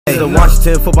The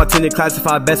Washington football team that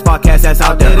classified best podcast that's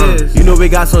out there. You know we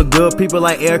got some good people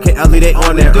like Eric and Ellie, they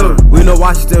on there. We know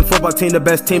Washington football team the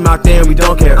best team out there and we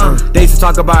don't care. They used to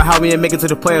talk about how we ain't make it to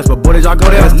the playoffs, but boy did y'all go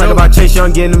there. Let's talk about Chase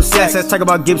Young getting them sacks. Let's talk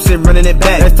about Gibson running it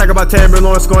back. Let's talk about Terry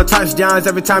Lawrence scoring touchdowns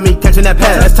every time he catching that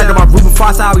pass. Let's talk about Ruben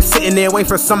Foster, how he sitting there waiting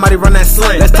for somebody to run that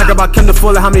slant. Let's talk about Kendall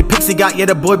Fuller, how many picks he got. Yeah,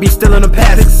 the boy be still in the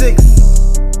pass. Pick 6.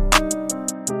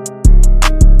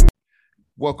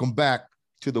 Welcome back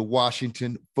to the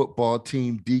Washington Football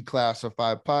Team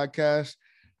Declassified Podcast.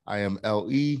 I am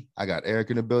LE. I got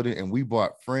Eric in the building, and we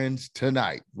brought friends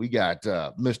tonight. We got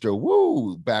Mr.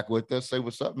 Woo back with us. Say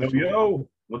what's up, Mr. Yo,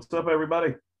 what's up,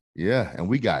 everybody? Yeah, and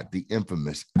we got the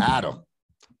infamous Adam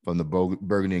from the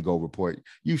Burgundy and Gold Report.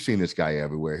 You've seen this guy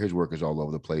everywhere. His work is all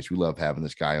over the place. We love having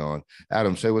this guy on.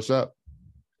 Adam, say what's up.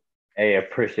 Hey, I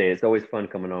appreciate it. It's always fun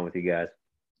coming on with you guys.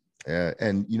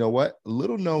 And you know what? A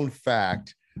little known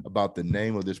fact about the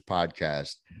name of this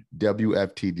podcast,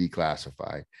 WFT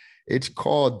Declassified. It's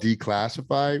called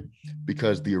Declassified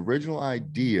because the original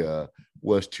idea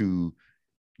was to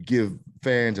give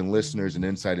fans and listeners an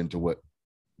insight into what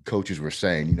coaches were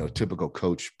saying, you know, typical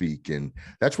coach speak. And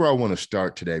that's where I want to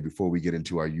start today before we get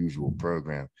into our usual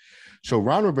program. So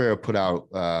Ron Rivera put out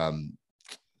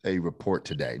a report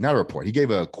today, not a report. He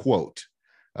gave a quote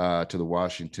to the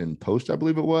Washington Post, I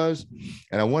believe it was.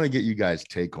 And I want to get you guys'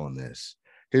 take on this.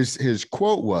 His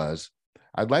quote was,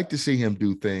 "I'd like to see him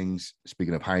do things,"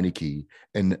 speaking of Heinicke,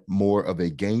 "in more of a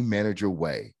game manager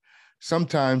way.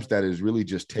 Sometimes that is really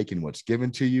just taking what's given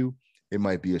to you. It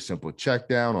might be a simple check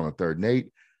down on a 3rd and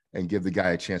 8 and give the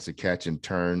guy a chance to catch and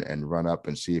turn and run up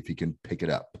and see if he can pick it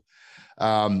up."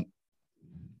 Adam,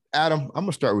 I'm going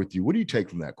to start with you. What do you take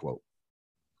from that quote?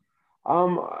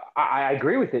 I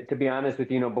agree with it, to be honest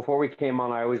with you. You know, before we came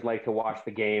on, I always like to watch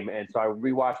the game. And so I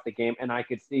rewatched the game and I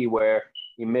could see where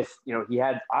he missed, you know, he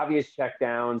had obvious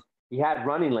checkdowns, he had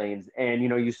running lanes, and, you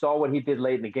know, you saw what he did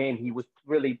late in the game. He was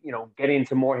really, you know, getting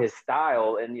into more his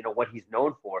style and, you know, what he's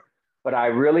known for. But I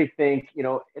really think, you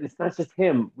know, and it's not just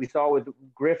him. We saw with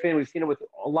Griffin, we've seen it with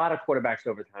a lot of quarterbacks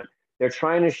over time. They're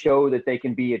trying to show that they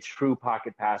can be a true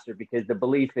pocket passer because the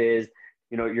belief is,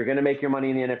 you know, you're going to make your money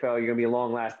in the NFL. You're going to be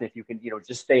long lasting if you can, you know,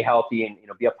 just stay healthy and, you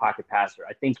know, be a pocket passer.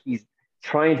 I think he's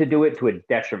trying to do it to a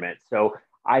detriment. So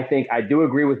I think I do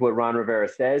agree with what Ron Rivera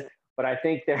says, but I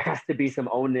think there has to be some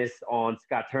onus on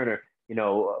Scott Turner. You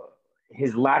know,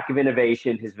 his lack of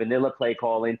innovation, his vanilla play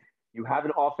calling. You have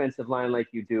an offensive line like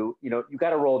you do. You know, you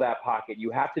got to roll that pocket. You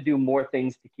have to do more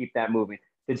things to keep that moving.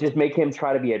 To just make him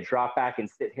try to be a drop back and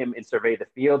sit him and survey the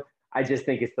field, I just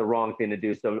think it's the wrong thing to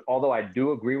do. So although I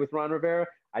do agree with Ron Rivera,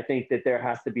 I think that there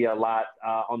has to be a lot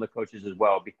on the coaches as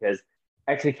well because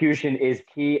execution is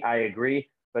key. I agree.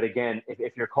 But again,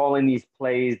 if you're calling these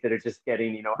plays that are just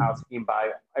getting, you know, out-schemed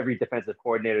by every defensive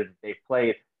coordinator that they've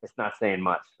played, it's not saying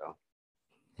much. So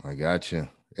I got you.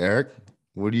 Eric,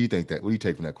 what do you think what do you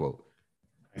take from that quote?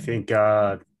 I think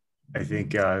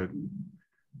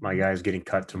my guy's getting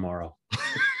cut tomorrow.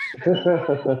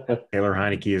 Taylor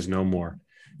Heinicke is no more.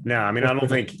 No, I mean, I don't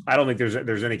think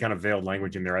there's any kind of veiled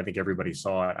language in there. I think everybody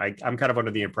saw it. I'm kind of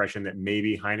under the impression that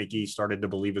maybe Heinicke started to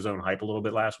believe his own hype a little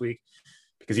bit last week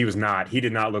because he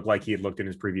did not look like he had looked in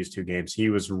his previous 2 games. He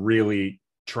was really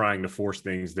trying to force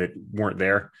things that weren't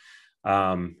there.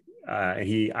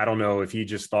 I don't know if he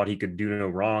just thought he could do no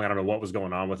wrong. I don't know what was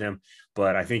going on with him,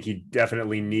 but I think he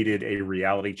definitely needed a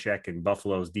reality check, and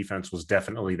Buffalo's defense was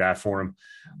definitely that for him.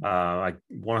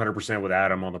 100% with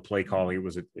Adam on the play call. It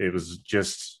was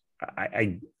just,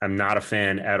 I'm not a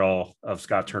fan at all of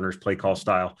Scott Turner's play call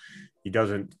style. He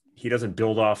doesn't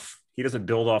build off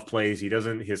plays. He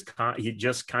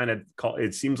just kind of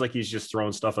it seems like he's just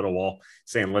throwing stuff at a wall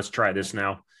saying, let's try this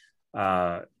now.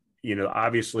 You know,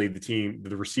 obviously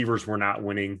the receivers were not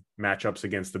winning matchups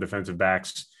against the defensive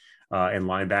backs and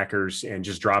linebackers, and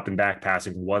just dropping back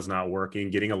passing was not working.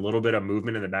 Getting a little bit of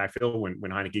movement in the backfield when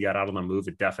Heinicke got out on the move,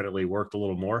 it definitely worked a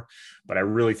little more. But I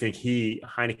really think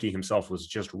Heinicke himself was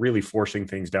just really forcing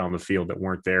things down the field that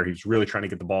weren't there. He's really trying to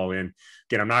get the ball in.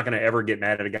 Again, I'm not going to ever get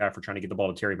mad at a guy for trying to get the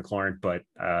ball to Terry McLaurin, but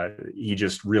he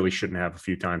just really shouldn't have a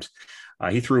few times.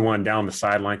 He threw one down the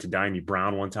sideline to Dyami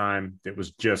Brown one time. It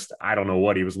was just, I don't know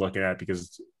what he was looking at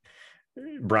because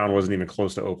Brown wasn't even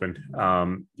close to open.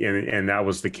 And that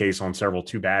was the case on several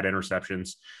 2 bad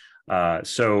interceptions.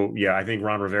 So yeah, I think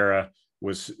Ron Rivera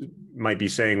might be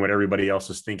saying what everybody else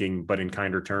is thinking, but in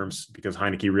kinder terms, because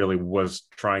Heinicke really was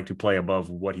trying to play above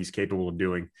what he's capable of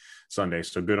doing Sunday.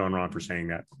 So good on Ron for saying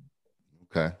that.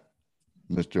 Okay.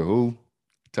 Mr. Who,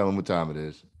 tell him what time it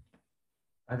is.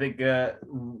 I think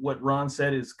what Ron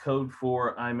said is code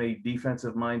for I'm a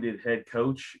defensive-minded head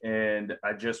coach, and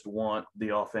I just want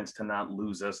the offense to not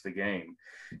lose us the game.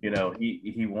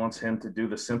 He wants him to do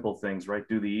the simple things, right?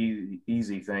 Do the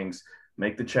easy things,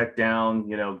 make the check down,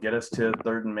 get us to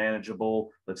third and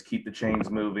manageable. Let's keep the chains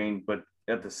moving. But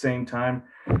at the same time,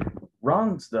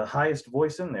 Ron's the highest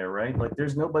voice in there, right? Like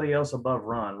there's nobody else above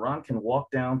Ron. Ron can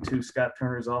walk down to Scott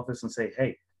Turner's office and say,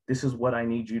 hey, this is what I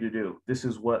need you to do. This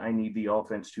is what I need the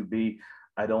offense to be.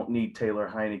 I don't need Taylor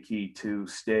Heinicke to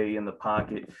stay in the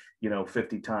pocket,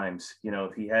 50 times.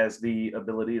 If he has the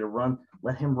ability to run,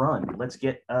 let him run. Let's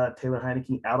get Taylor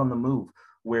Heinicke out on the move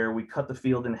where we cut the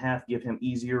field in half, give him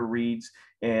easier reads.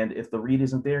 And if the read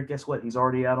isn't there, guess what? He's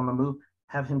already out on the move.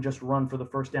 Have him just run for the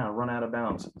first down, run out of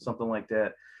bounds, something like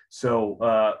that. So,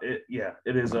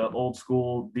 it is an old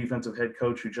school defensive head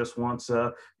coach who just wants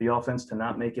the offense to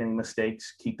not make any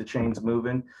mistakes, keep the chains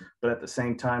moving. But at the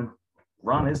same time,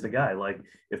 Ron is the guy. Like,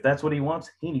 if that's what he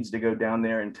wants, he needs to go down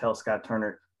there and tell Scott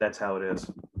Turner that's how it is.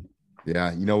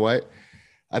 Yeah, you know what?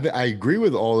 I agree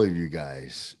with all of you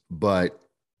guys, but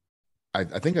I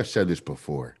think I've said this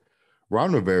before.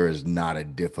 Ron Rivera is not a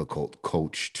difficult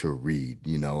coach to read.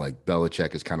 Like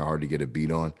Belichick is kind of hard to get a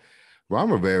beat on. Ron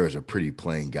Rivera is a pretty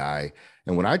plain guy.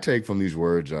 And what I take from these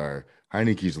words are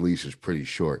Heinicke's leash is pretty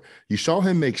short. You saw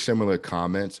him make similar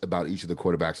comments about each of the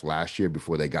quarterbacks last year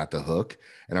before they got the hook.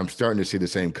 And I'm starting to see the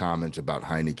same comments about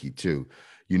Heinicke too.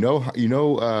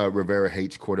 Rivera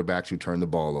hates quarterbacks who turn the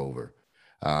ball over.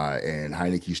 And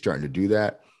Heinicke's starting to do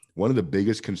that. One of the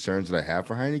biggest concerns that I have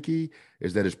for Heinicke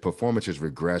is that his performance is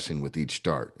regressing with each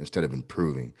start instead of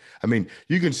improving. I mean,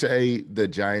 you can say the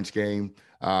Giants game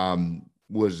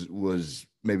was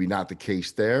maybe not the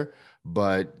case there,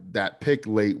 but that pick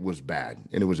late was bad,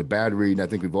 and it was a bad read. And I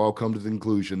think we've all come to the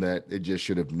conclusion that it just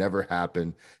should have never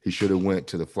happened. He should have went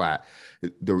to the flat.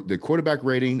 The quarterback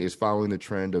rating is following the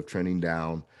trend of trending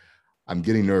down. I'm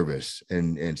getting nervous,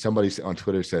 and somebody on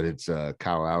Twitter said it's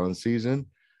Kyle Allen season.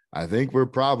 I think we're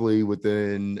probably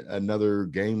within another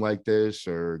game like this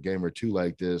or a game or two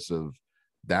like this of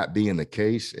that being the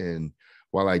case. And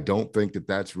while I don't think that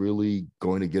that's really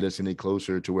going to get us any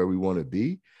closer to where we want to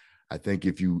be, I think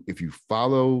if you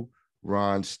follow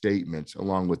Ron's statements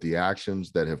along with the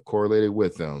actions that have correlated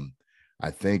with them, I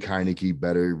think Heinicke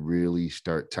better really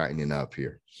start tightening up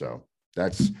here. So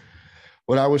that's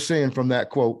what I was saying from that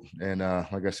quote. And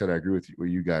like I said, I agree with what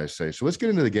you guys say. So let's get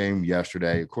into the game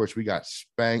yesterday. Of course, we got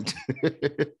spanked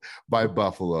by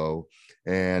Buffalo.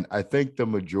 And I think the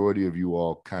majority of you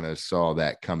all kind of saw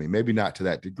that coming, maybe not to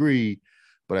that degree,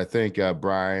 but I think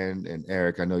Brian and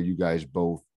Eric, I know you guys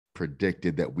both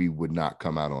predicted that we would not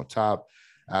come out on top.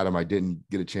 Adam, I didn't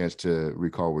get a chance to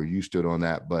recall where you stood on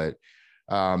that, but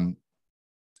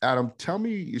Adam, tell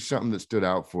me something that stood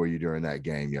out for you during that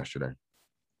game yesterday.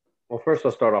 Well, first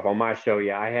I'll start off on my show.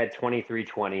 Yeah, I had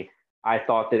 23-20. I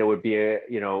thought that it would be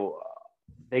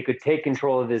they could take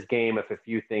control of this game if a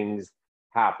few things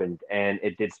happened, and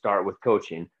it did start with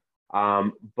coaching.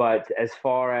 But as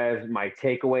far as my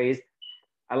takeaways,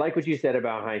 I like what you said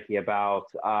about Heinicke about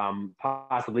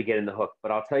possibly getting the hook.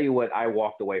 But I'll tell you what I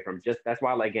walked away from. That's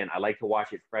why, again, I like to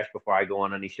watch it fresh before I go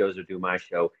on any shows or do my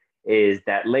show. Is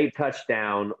that late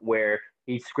touchdown where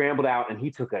he scrambled out and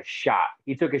he took a shot.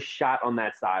 He took a shot on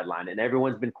that sideline, and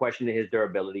everyone's been questioning his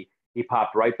durability. He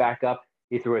popped right back up.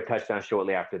 He threw a touchdown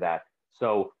shortly after that.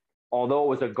 So although it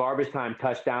was a garbage time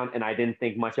touchdown and I didn't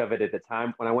think much of it at the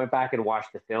time, when I went back and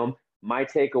watched the film, my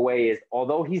takeaway is,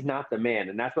 although he's not the man,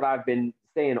 and that's what I've been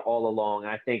saying all along,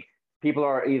 I think people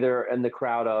are either in the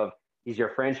crowd of he's your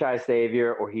franchise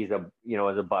savior or he's a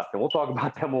bust. And we'll talk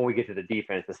about them when we get to the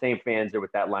defense. The same fans are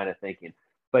with that line of thinking.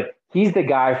 But he's the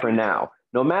guy for now.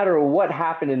 No matter what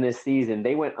happened in this season,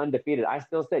 they went undefeated. I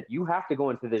still said you have to go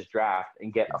into this draft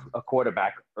and get a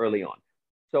quarterback early on.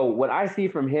 So what I see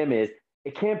from him is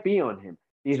it can't be on him.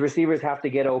 These receivers have to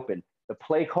get open. The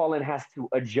play calling has to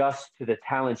adjust to the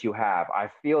talent you have. I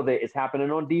feel that it's happening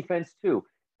on defense too.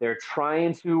 They're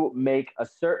trying to make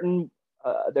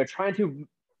they're trying to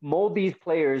mold these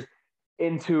players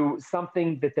into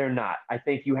something that they're not. I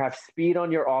think you have speed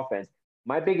on your offense.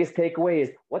 My biggest takeaway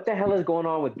is what the hell is going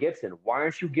on with Gibson? Why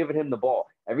aren't you giving him the ball?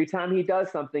 Every time he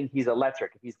does something, he's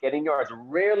electric. If he's getting yards,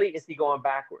 rarely is he going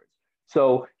backwards.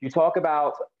 So you talk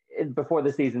about before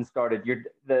the season started,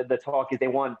 the talk is they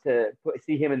want to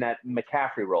see him in that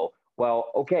McCaffrey role. Well,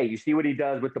 okay, you see what he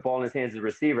does with the ball in his hands as a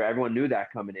receiver. Everyone knew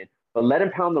that coming in. But let him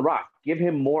pound the rock. Give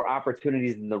him more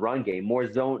opportunities in the run game, more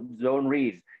zone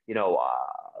reads,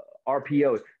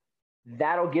 RPOs.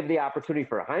 That'll give the opportunity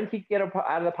for Heinicke to get out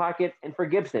of the pocket and for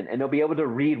Gibson, and they'll be able to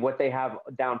read what they have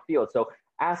downfield. So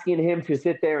asking him to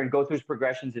sit there and go through his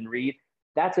progressions and read,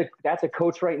 that's a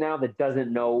coach right now that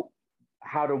doesn't know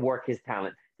how to work his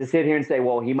talent. To sit here and say,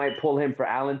 well, he might pull him for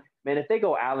Allen. Man, if they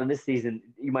go Allen this season,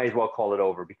 you might as well call it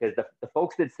over, because the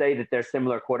folks that say that they're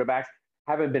similar quarterbacks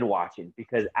haven't been watching,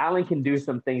 because Allen can do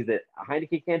some things that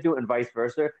Heinicke can't do and vice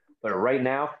versa. But right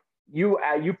now, you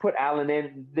put Allen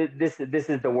in, this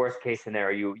is the worst case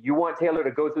scenario. You want Taylor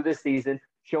to go through this season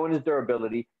showing his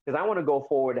durability, because I want to go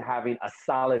forward to having a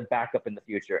solid backup in the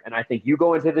future. And I think you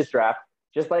go into this draft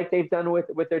just like they've done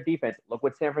with their defense. Look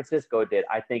what San Francisco did.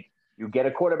 I think you get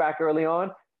a quarterback early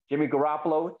on. Jimmy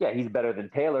Garoppolo, yeah, he's better than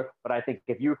Taylor, but I think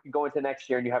if you can go into next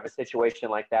year and you have a situation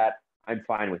like that, I'm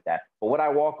fine with that. But what I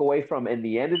walk away from in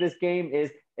the end of this game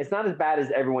is it's not as bad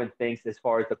as everyone thinks as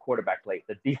far as the quarterback play.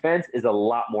 The defense is a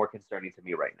lot more concerning to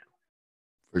me right now.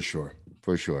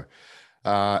 For sure.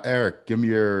 Eric, give me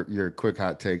your quick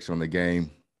hot takes on the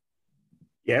game.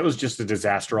 Yeah, it was just a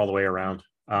disaster all the way around.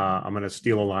 I'm going to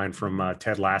steal a line from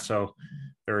Ted Lasso.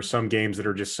 There are some games that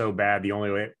are just so bad. The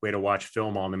only way to watch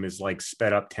film on them is like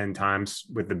sped up 10 times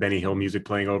with the Benny Hill music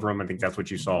playing over them. I think that's what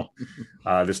you saw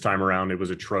this time around. It was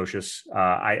atrocious.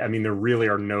 I mean, there really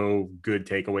are no good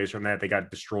takeaways from that. They got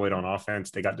destroyed on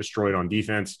offense. They got destroyed on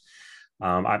defense.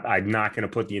 I'm not going to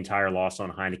put the entire loss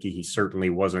on Heinicke. He certainly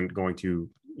wasn't going to,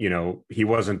 he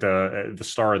wasn't the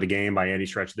star of the game by any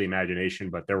stretch of the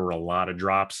imagination, but there were a lot of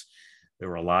drops. There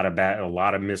were a lot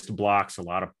of missed blocks,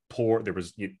 there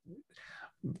was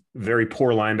very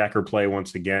poor linebacker play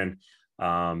once again.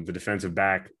 The defensive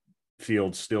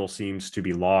backfield still seems to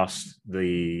be lost.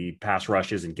 The pass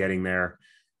rush isn't getting there.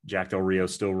 Jack Del Rio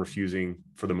still refusing,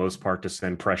 for the most part, to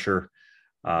send pressure.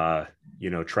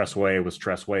 Tressway was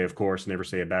Tressway, of course. Never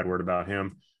say a bad word about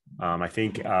him. I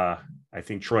think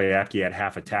Troy Apke had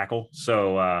half a tackle.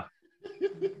 So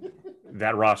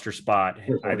that roster spot,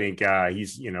 I think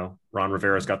he's, Ron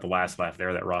Rivera's got the last laugh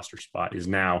there. That roster spot is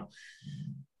now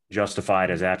justified,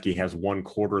 as Apke has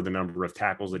 1/4 the number of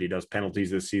tackles that he does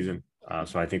penalties this season.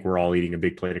 So I think we're all eating a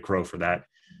big plate of crow for that.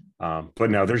 But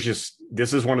no,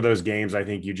 this is one of those games. I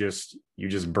think you just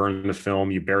burn the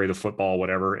film, you bury the football,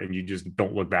 whatever, and you just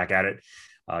don't look back at it.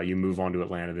 You move on to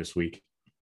Atlanta this week.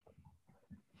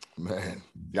 Man,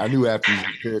 I knew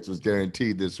Apke's appearance was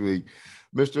guaranteed this week.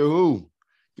 Mr. Who,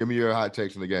 give me your hot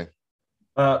takes on the game.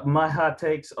 My hot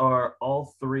takes are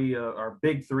all three, our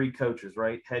big three coaches,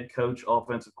 right? Head coach,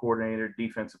 offensive coordinator,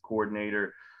 defensive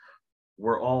coordinator.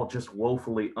 We're all just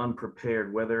woefully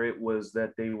unprepared, whether it was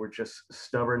that they were just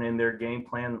stubborn in their game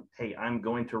plan. Hey, I'm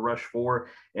going to rush 4,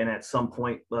 and at some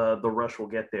point the rush will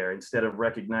get there, instead of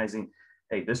recognizing,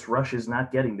 hey, this rush is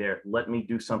not getting there. Let me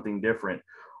do something different.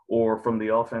 Or from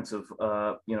the offensive,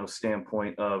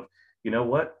 standpoint of, you know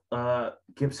what,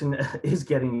 Gibson is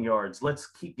getting yards. Let's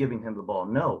keep giving him the ball.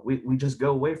 No, we just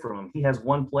go away from him. He has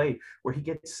one play where he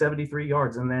gets 73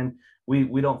 yards, and then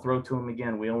we don't throw to him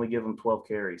again. We only give him 12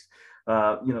 carries.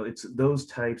 It's those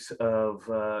types of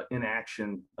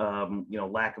inaction,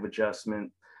 lack of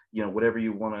adjustment, whatever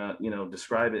you want to,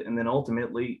 describe it. And then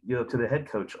ultimately, to the head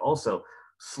coach also,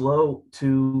 slow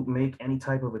to make any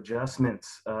type of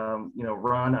adjustments.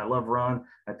 Ron, I love Ron.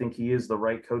 I think he is the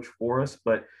right coach for us.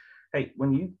 But hey,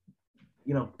 when you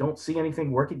don't see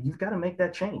anything working, you've got to make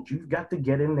that change. You've got to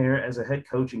get in there as a head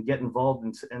coach and get involved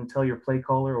and tell your play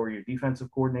caller or your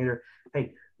defensive coordinator,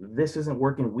 hey, this isn't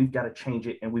working. We've got to change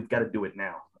it, and we've got to do it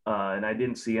now. And I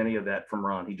didn't see any of that from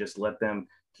Ron. He just let them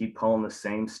keep calling the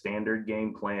same standard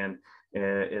game plan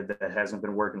that hasn't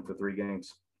been working for 3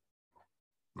 games.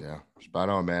 Yeah, spot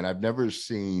on, man. I've never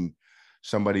seen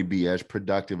somebody be as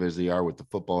productive as they are with the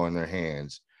football in their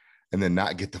hands and then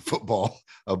not get the football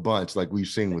a bunch like we've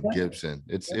seen with Gibson.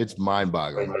 It's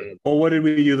mind-boggling. Well, what did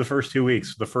we do the first 2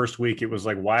 weeks? The first week, it was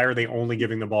like, why are they only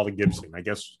giving the ball to Gibson? I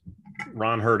guess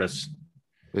Ron heard us.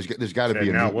 There's got to be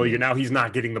a now. Well, now he's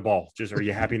not getting the ball. Just, are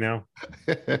you happy now?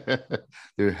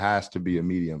 There has to be a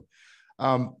medium.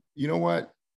 You know what?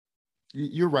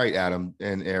 You're right, Adam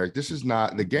and Eric. This is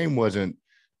not, the game wasn't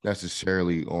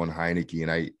necessarily on Heinicke,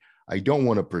 and I don't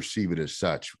want to perceive it as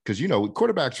such, because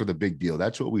quarterbacks are the big deal.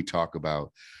 That's what we talk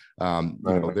about.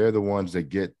 They're the ones that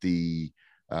get the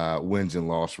wins and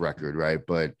loss record, right?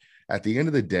 But at the end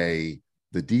of the day,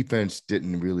 the defense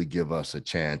didn't really give us a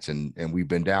chance, and we've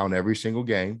been down every single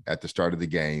game at the start of the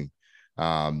game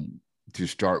to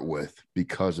start with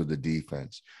because of the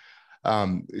defense.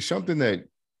 Something that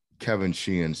Kevin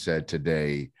Sheehan said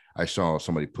today, I saw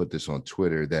somebody put this on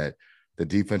Twitter, that the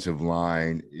defensive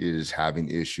line is having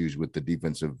issues with the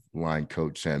defensive line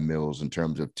coach, Sam Mills, in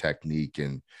terms of technique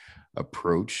and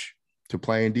approach to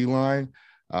playing D-line,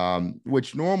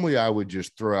 which normally I would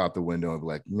just throw out the window and be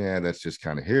like, man, that's just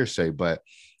kind of hearsay. But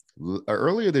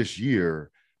earlier this year,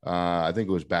 I think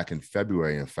it was back in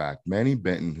February, in fact. Manny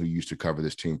Benton, who used to cover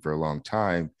this team for a long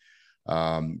time,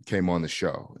 came on the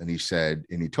show, and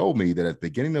he told me that at the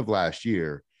beginning of last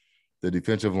year, the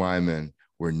defensive linemen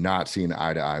were not seeing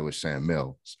eye to eye with Sam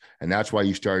Mills. And that's why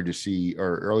you started to see,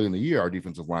 or early in the year, our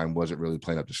defensive line wasn't really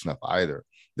playing up to snuff either.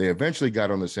 They eventually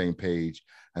got on the same page,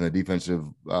 and the defensive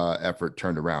effort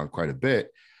turned around quite a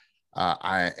bit.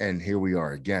 And here we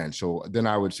are again. So then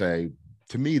I would say,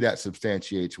 to me, that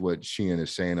substantiates what Sheehan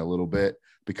is saying a little bit,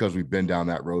 because we've been down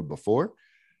that road before,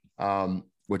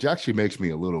 which actually makes me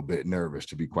a little bit nervous,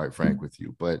 to be quite frank with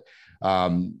you. But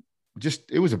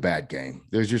it was a bad game.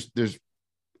 There's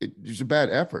a bad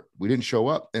effort. We didn't show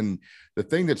up. And the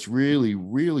thing that's really,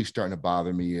 really starting to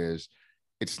bother me is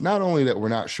it's not only that we're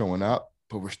not showing up,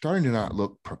 but we're starting to not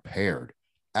look prepared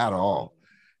at all.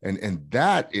 And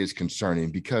that is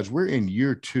concerning, because we're in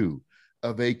year 2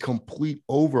 of a complete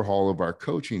overhaul of our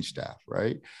coaching staff,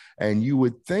 right? And you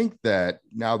would think that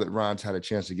now that Ron's had a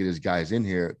chance to get his guys in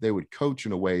here, they would coach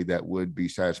in a way that would be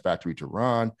satisfactory to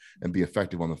Ron and be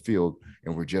effective on the field.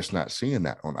 And we're just not seeing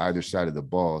that on either side of the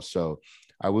ball. So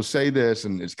I will say this,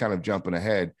 and it's kind of jumping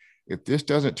ahead. If this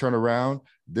doesn't turn around,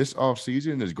 this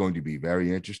offseason is going to be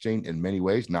very interesting in many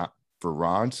ways, not for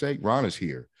Ron's sake. Ron is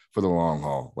here for the long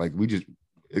haul. Like,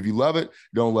 if you love it,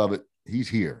 don't love it, he's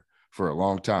here for a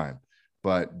long time.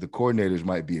 But the coordinators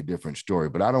might be a different story.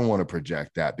 But I don't want to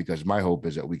project that, because my hope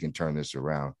is that we can turn this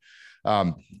around.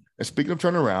 And speaking of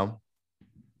turning around,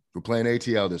 we're playing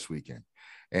ATL this weekend,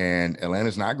 and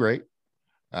Atlanta's not great.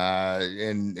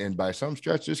 And by some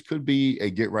stretch, this could be a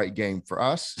get-right game for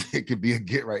us. It could be a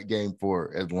get-right game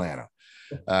for Atlanta.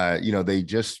 They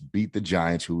just beat the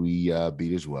Giants, who we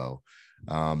beat as well.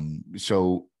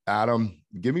 So, Adam,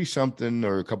 give me something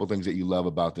or a couple things that you love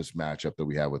about this matchup that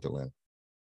we have with Atlanta.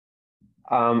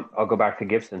 I'll go back to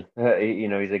Gibson.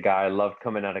 He's a guy I loved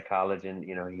coming out of college, and,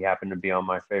 he happened to be on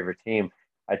my favorite team.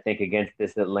 I think against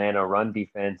this Atlanta run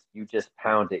defense, you just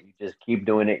pound it. You just keep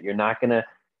doing it. You're not going to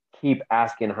keep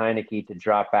asking Heineke to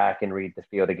drop back and read the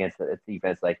field against a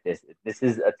defense like this. This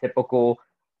is a typical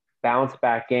bounce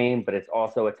back game, but it's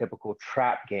also a typical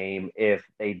trap game if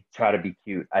they try to be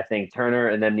cute. I think Turner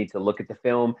and them need to look at the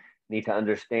film, need to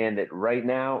understand that right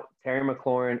now, Terry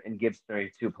McLaurin and Gibson are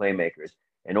 2 playmakers.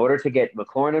 In order to get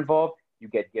McLaurin involved, you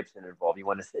get Gibson involved. You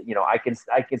want to say,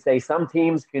 I can say some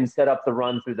teams can set up the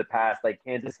run through the pass, like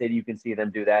Kansas City, you can see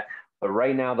them do that. But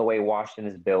right now, the way Washington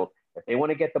is built, if they want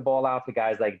to get the ball out to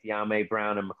guys like De'Ame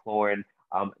Brown and McLaurin,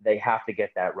 they have to get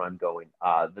that run going.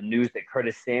 The news that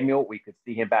Curtis Samuel, we could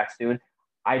see him back soon.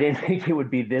 I didn't think it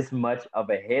would be this much of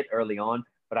a hit early on,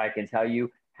 but I can tell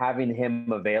you, having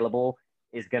him available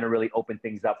is going to really open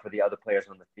things up for the other players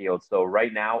on the field. So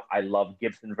right now, I love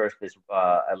Gibson versus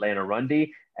Atlanta run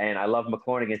D, and I love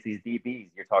McLaurin against these DBs.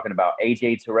 You're talking about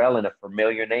A.J. Terrell and a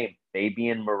familiar name,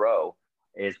 Fabian Moreau,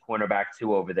 is cornerback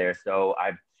 2 over there. So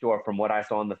I'm sure from what I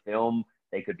saw in the film,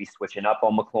 they could be switching up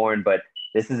on McLaurin, but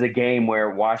this is a game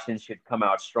where Washington should come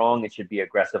out strong. It should be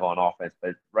aggressive on offense.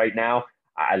 But right now,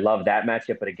 I love that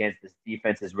matchup. But against this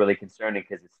defense is really concerning,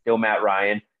 because it's still Matt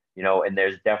Ryan, and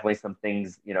there's definitely some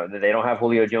things, they don't have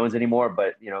Julio Jones anymore,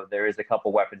 but, there is a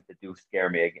couple weapons that do scare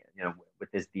me again,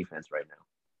 with this defense right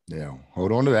now. Yeah,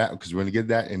 hold on to that, because we're going to get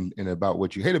that in about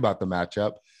what you hate about the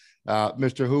matchup.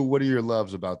 Mr. Who, what are your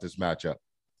loves about this matchup?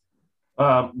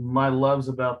 My loves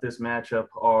about this matchup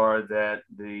are that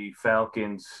the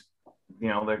Falcons,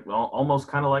 they're almost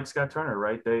kind of like Scott Turner,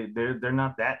 right? They're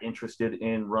not that interested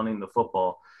in running the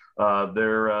football.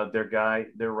 Their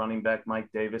running back, Mike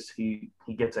Davis, he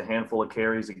gets a handful of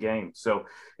carries a game. So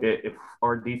if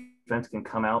our defense can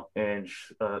come out and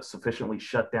sufficiently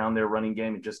shut down their running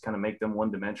game and just kind of make them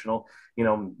one-dimensional,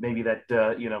 maybe that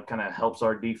kind of helps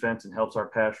our defense and helps our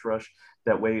pass rush.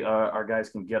 That way our guys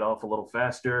can get off a little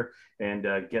faster and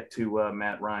get to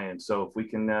Matt Ryan. So if we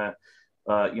can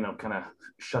kind of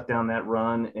shut down that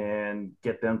run and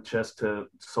get them just to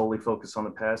solely focus on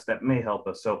the pass, that may help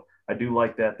us. So I do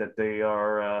like that they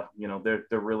are, they're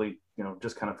really,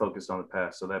 just kind of focused on the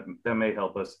pass. So that may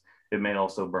help us. It may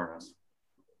also burn us.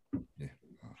 Yeah,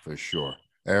 for sure.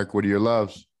 Eric, what are your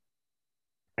loves?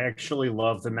 I actually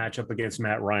love the matchup against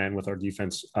Matt Ryan with our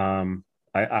defense. I'm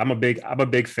a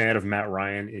big fan of Matt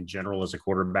Ryan in general as a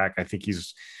quarterback. I think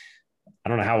I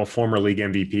don't know how a former league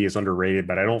MVP is underrated,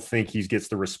 but I don't think he gets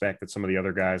the respect that some of the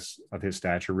other guys of his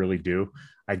stature really do.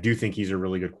 I do think he's a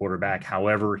really good quarterback.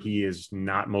 However, he is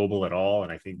not mobile at all.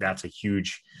 And I think that's a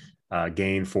huge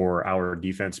gain for our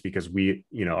defense, because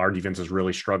our defense has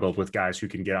really struggled with guys who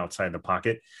can get outside the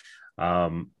pocket.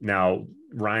 Now,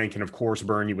 Ryan can, of course,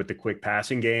 burn you with the quick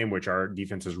passing game, which our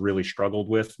defense has really struggled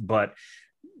with. But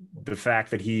the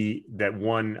fact that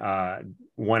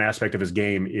one aspect of his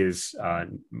game is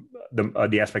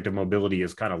the aspect of mobility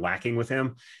is kind of lacking with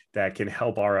him, that can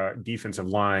help our defensive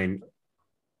line.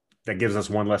 That gives us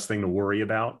one less thing to worry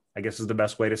about, I guess is the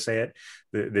best way to say it.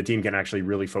 The team can actually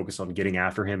really focus on getting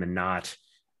after him and not,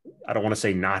 I don't want to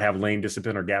say not have lane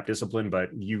discipline or gap discipline, but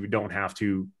you don't have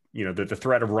to, the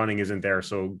threat of running isn't there.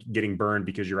 So getting burned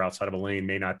because you're outside of a lane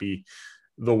may not be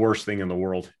the worst thing in the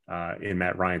world in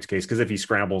Matt Ryan's case. Because if he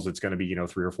scrambles, it's going to be,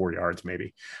 3 or 4 yards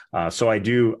maybe. So I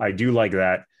do like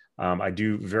that. I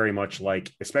do very much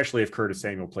like, especially if Curtis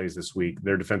Samuel plays this week,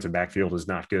 their defensive backfield is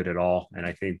not good at all. And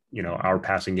I think, our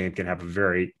passing game can have a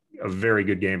very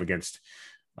good game against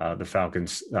the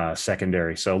Falcons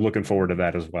secondary. So looking forward to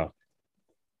that as well.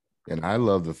 And I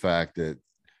love the fact that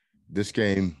this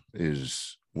game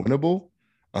is winnable,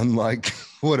 unlike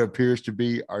what appears to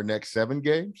be our next 7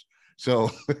 games. So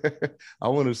I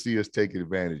want to see us take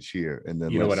advantage here. And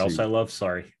then what else I love?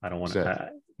 Sorry, I don't want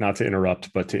to not to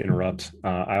interrupt, but to interrupt.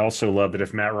 I also love that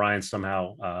if Matt Ryan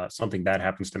somehow something bad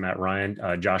happens to Matt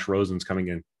Ryan, Josh Rosen's coming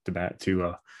in to bat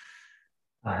to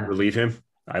relieve him.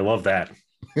 I love that.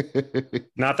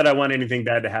 Not that I want anything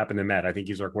bad to happen to Matt. I think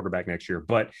he's our quarterback next year.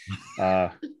 But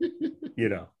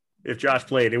if Josh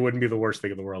played, it wouldn't be the worst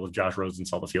thing in the world if Josh Rosen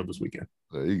saw the field this weekend.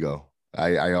 There you go.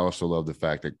 I also love the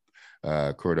fact that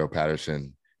Cordell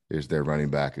Patterson is their running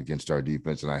back against our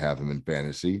defense, and I have him in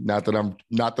fantasy. Not that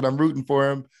I'm rooting for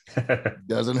him.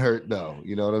 Doesn't hurt, no.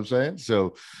 You know what I'm saying?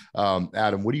 So,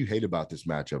 Adam, what do you hate about this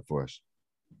matchup for us?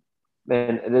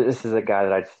 Man, this is a guy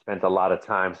that I spent a lot of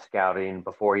time scouting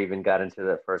before he even got into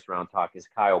the first round talk, is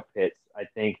Kyle Pitts. I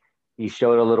think he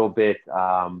showed a little bit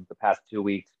the past 2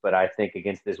 weeks, but I think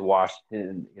against this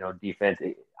Washington, defense,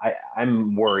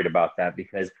 I'm worried about that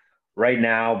because right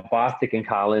now, Bostic and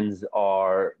Collins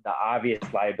are the obvious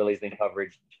liabilities in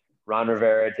coverage. Ron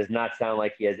Rivera does not sound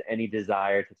like he has any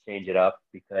desire to change it up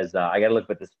because I got to look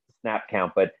at the snap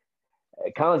count, but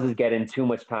Collins is getting too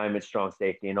much time at strong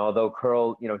safety. And although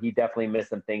Curl, he definitely missed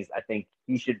some things, I think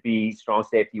he should be strong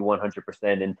safety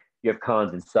 100%. And you have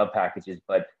Collins in sub packages.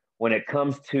 But when it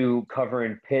comes to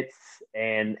covering Pitts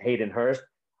and Hayden Hurst,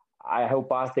 I hope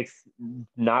Bostic's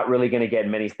not really going to get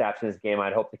many snaps in this game.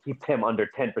 I'd hope to keep them under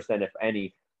 10%, if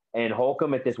any. And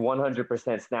Holcomb at this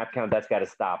 100% snap count, that's got to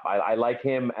stop. I like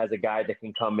him as a guy that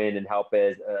can come in and help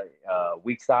as a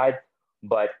weak side,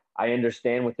 but I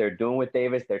understand what they're doing with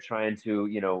Davis. They're trying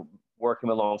to, work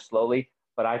him along slowly.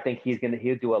 But I think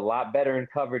he'll do a lot better in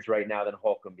coverage right now than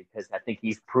Holcomb because I think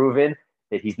he's proven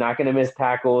that he's not going to miss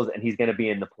tackles and he's going to be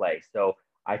in the play. So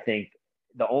I think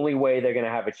the only way they're going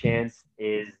to have a chance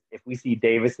is if we see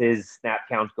Davis's snap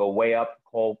counts go way up,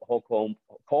 Cole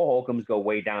Holcomb's go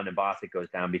way down, and Bostic goes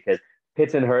down because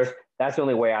Pitts and Hurst, that's the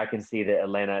only way I can see that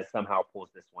Atlanta somehow pulls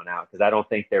this one out because I don't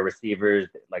think their receivers,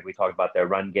 like we talked about, their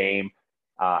run game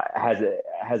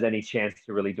has any chance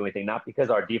to really do anything. Not because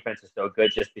our defense is so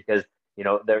good, just because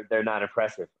they're not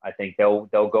impressive. I think they'll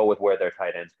go with where their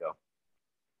tight ends go.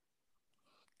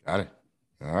 Got it.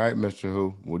 All right, Mr.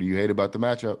 Who, what do you hate about the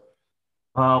matchup?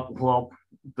 Well,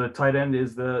 the tight end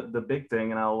is the big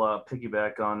thing, and I'll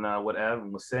piggyback on what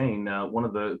Adam was saying. One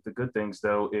of the good things,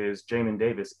 though, is Jamin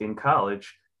Davis in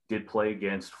college did play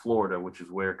against Florida, which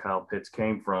is where Kyle Pitts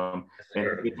came from,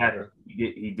 and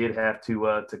he did have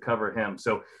to cover him.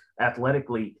 So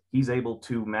athletically, he's able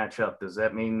to match up. Does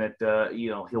that mean that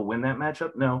he'll win that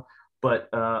matchup? No. But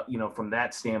from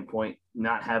that standpoint,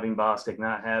 not having Bostic,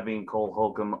 not having Cole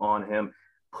Holcomb on him,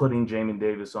 putting Jamin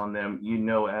Davis on them,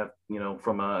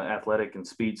 from an athletic and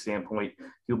speed standpoint,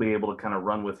 he'll be able to kind of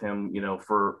run with him,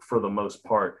 for the most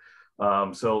part.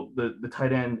 So the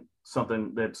tight end,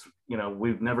 something that's,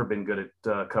 we've never been good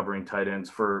at covering tight ends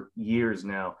for years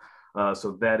now.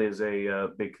 So that is a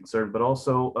big concern. But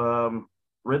also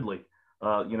Ridley,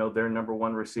 their number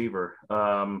one receiver.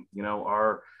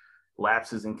 Our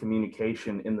lapses in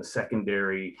communication in the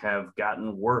secondary have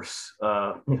gotten worse,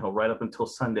 right up until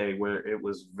Sunday, where it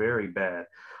was very bad.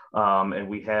 And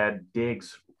we had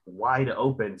Diggs wide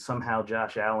open. Somehow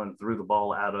Josh Allen threw the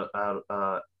ball out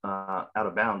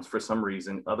of bounds for some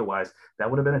reason. Otherwise, that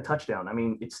would have been a touchdown. I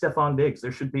mean, it's Stephon Diggs.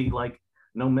 There should be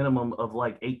no minimum of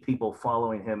 8 people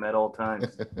following him at all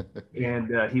times.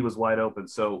 And he was wide open.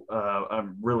 So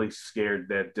I'm really scared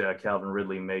that Calvin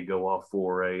Ridley may go off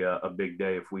for a big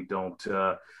day if we don't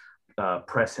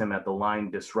press him at the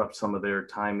line, disrupt some of their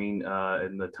timing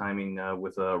and the timing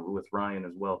with Ryan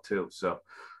as well, too. So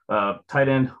tight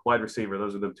end, wide receiver,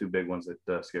 those are the 2 big ones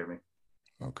that scare me.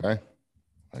 Okay.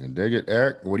 I can dig it.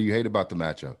 Eric, what do you hate about the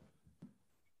matchup?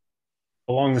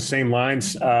 Along the same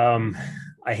lines,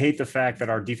 I hate the fact that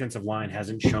our defensive line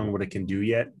hasn't shown what it can do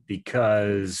yet,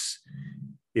 because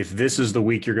if this is the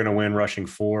week you're going to win rushing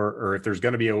 4, or if there's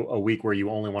going to be a week where you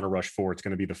only want to rush 4, it's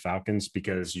going to be the Falcons,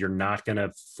 because you're not going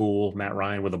to fool Matt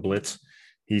Ryan with a blitz.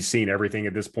 He's seen everything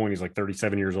at this point. He's like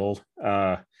 37 years old.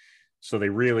 So they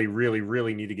really, really,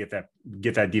 really need to get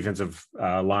that defensive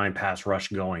line pass rush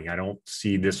going. I don't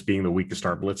see this being the week to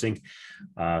start blitzing.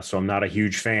 So I'm not a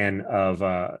huge fan of.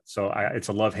 It's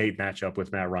a love-hate matchup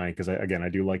with Matt Ryan, because I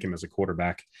do like him as a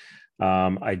quarterback.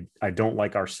 I don't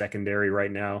like our secondary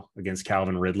right now against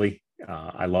Calvin Ridley.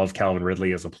 I love Calvin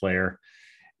Ridley as a player,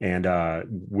 and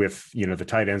with the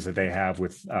tight ends that they have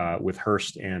with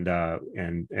Hurst and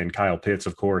Kyle Pitts,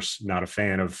 of course, not a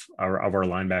fan of our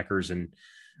linebackers. And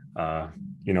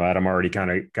Adam already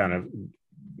kind of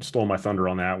stole my thunder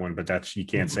on that one, but you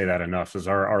can't say that enough, as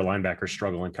our linebackers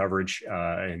struggle in coverage,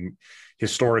 and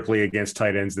historically against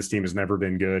tight ends, this team has never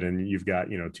been good. And you've got,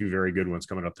 2 very good ones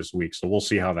coming up this week. So we'll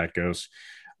see how that goes.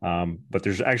 But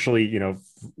there's actually,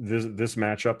 this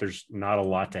matchup, there's not a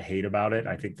lot to hate about it.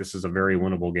 I think this is a very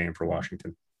winnable game for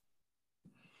Washington.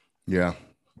 Yeah.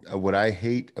 What I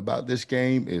hate about this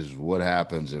game is what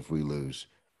happens if we lose.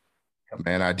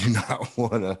 Man, I do not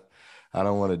want to. I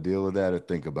don't want to deal with that or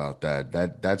think about that.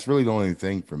 That's really the only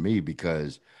thing for me,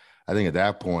 because I think at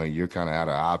that point you're kind of out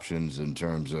of options in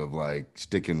terms of like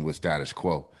sticking with status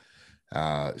quo.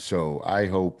 So I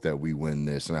hope that we win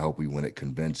this, and I hope we win it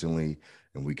convincingly,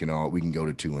 and we can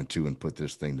go to 2-2 and put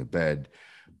this thing to bed.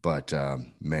 But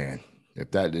man,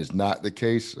 if that is not the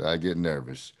case, I get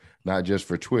nervous. Not just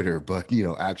for Twitter, but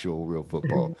actual real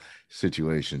football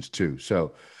situations too.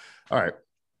 So, all right.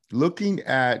 Looking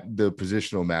at the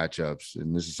positional matchups,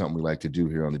 and this is something we like to do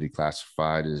here on the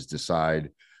Declassified, is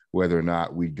decide whether or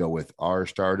not we go with our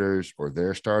starters or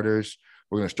their starters.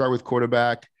 We're going to start with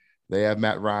quarterback. They have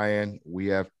Matt Ryan. We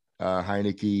have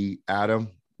Heinicke.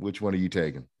 Adam, which one are you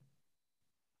taking?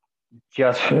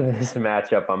 Just for this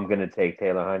matchup, I'm going to take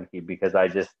Taylor Heinicke, because I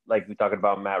just, like we talking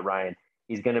about Matt Ryan,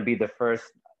 he's going to be the first,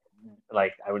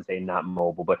 like, I would say not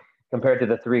mobile, but compared to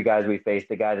the 3 guys we faced,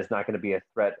 the guy that's not going to be a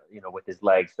threat, with his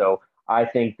legs. So I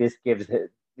think this gives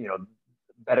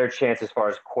better chance as far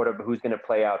as who's going to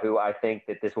play out who. I think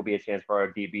that this will be a chance for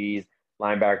our DBs,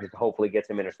 linebackers to hopefully get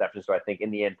some interceptions. So I think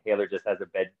in the end, Taylor just has a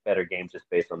better game just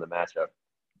based on the matchup.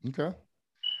 Okay.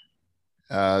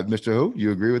 Mr. Who,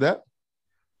 you agree with that?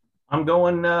 I'm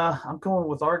going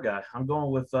with our guy. I'm going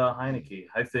with Heinicke.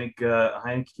 I think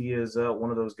Heinicke is one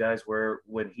of those guys where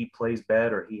when he plays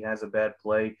bad or he has a bad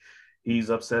play,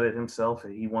 he's upset at himself.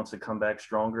 He wants to come back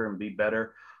stronger and be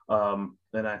better.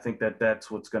 And I think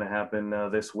that's what's going to happen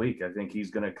this week. I think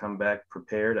he's going to come back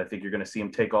prepared. I think you're going to see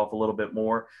him take off a little bit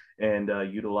more and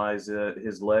utilize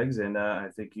his legs. And I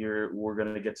think we're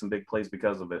going to get some big plays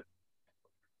because of it.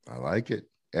 I like it.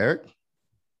 Eric?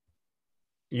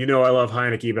 I love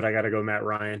Heinicke, but I got to go Matt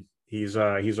Ryan. He's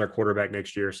our quarterback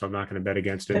next year, so I'm not going to bet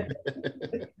against him.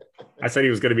 I said he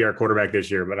was going to be our quarterback this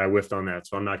year, but I whiffed on that,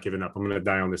 so I'm not giving up. I'm going to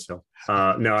die on this hill.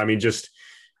 No, I mean, just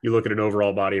you look at an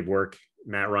overall body of work.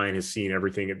 Matt Ryan has seen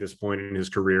everything at this point in his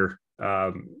career.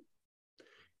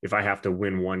 If I have to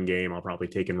win one game, I'll probably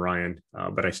take in Ryan,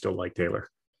 but I still like Taylor.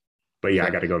 But yeah, I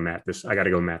got to go Matt this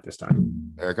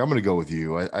time. Eric, I'm going to go with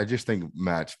you. I just think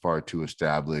Matt's far too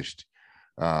established.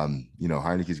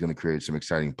 Heinicke's going to create some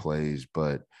exciting plays,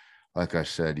 but like I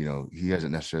said, he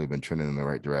hasn't necessarily been trending in the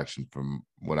right direction from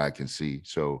what I can see.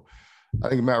 So I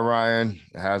think Matt Ryan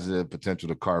has the potential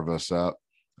to carve us up.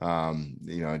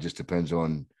 It just depends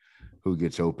on who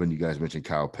gets open. You guys mentioned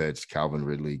Kyle Pitts, Calvin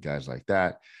Ridley, guys like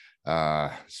that.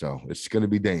 So it's going to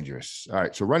be dangerous. All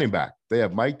right. So running back, they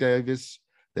have Mike Davis.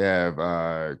 They have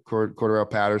Cordarrelle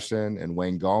Patterson and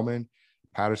Wayne Gallman.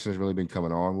 Patterson has really been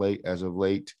coming on as of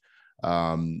late.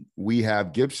 We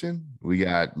have Gibson, we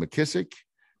got McKissick,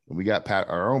 and we got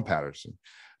our own Patterson.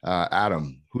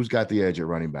 Adam, who's got the edge at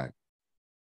running back?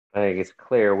 I think it's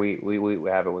clear we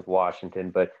have it with Washington,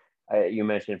 but you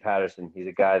mentioned Patterson. He's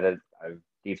a guy that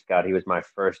Deep Scout. He was my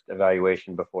first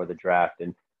evaluation before the draft,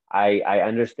 and I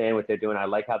understand what they're doing. I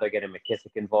like how they're getting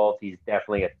McKissick involved. He's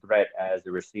definitely a threat as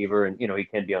a receiver, and he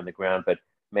can be on the ground. But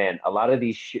man, a lot of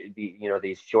these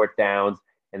these short downs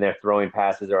and they're throwing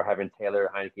passes or having Taylor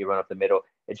Heinicke run up the middle,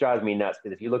 it drives me nuts,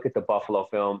 because if you look at the Buffalo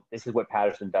film, this is what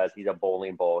Patterson does. He's a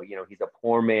bowling ball. He's a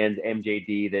poor man's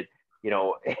MJD that,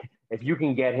 if you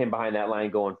can get him behind that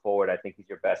line going forward, I think he's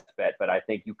your best bet. But I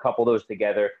think you couple those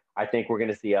together, I think we're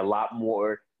going to see a lot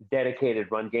more dedicated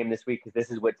run game this week, because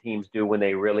this is what teams do when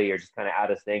they really are just kind of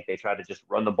out of sync. They try to just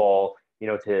run the ball,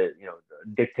 to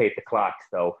dictate the clock.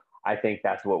 So I think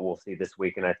that's what we'll see this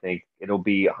week, and I think it'll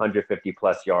be 150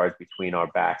 plus yards between our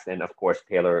backs, and of course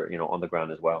Taylor, on the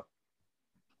ground as well.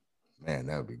 Man,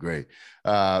 that would be great.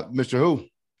 Mr. Who,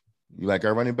 you like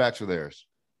our running backs or theirs?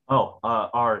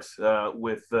 Ours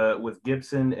with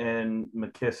Gibson and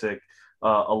McKissick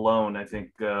alone. I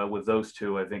think with those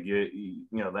two, I think you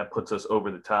know that puts us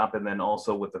over the top. And then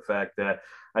also with the fact that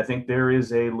I think there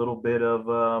is a little bit of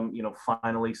you know,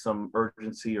 finally some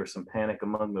urgency or some panic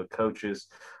among the coaches.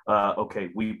 Okay,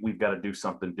 we've got to do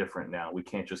something different now. We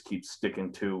can't just keep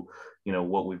sticking to, you know,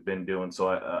 what we've been doing. So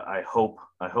I hope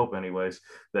anyways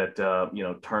that you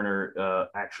know, Turner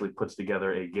actually puts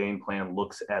together a game plan,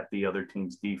 looks at the other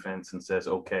team's defense and says,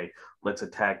 okay, let's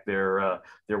attack their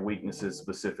weaknesses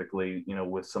specifically, you know,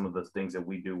 with some of the things that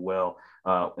we do well,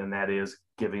 and that is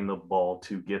giving the ball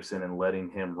to Gibson and letting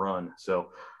him run. So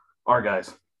our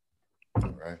guys. All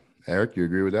right, Eric, you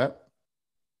agree with that?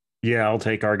 Yeah, I'll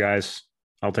take our guys.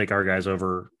 I'll take our guys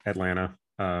over Atlanta.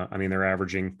 I mean, they're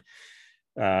averaging.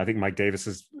 I think Mike Davis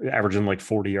is averaging like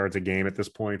 40 yards a game at this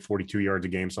point, 42 yards a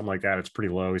game, something like that. It's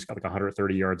pretty low. He's got like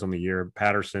 130 yards on the year.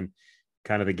 Patterson,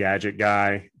 kind of the gadget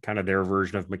guy, kind of their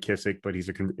version of McKissick, but he's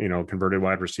a converted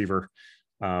wide receiver.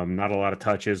 Not a lot of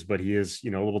touches, but he is, you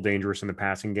know, a little dangerous in the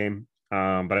passing game.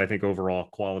 But I think overall,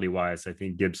 quality wise, I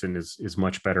think Gibson is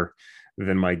much better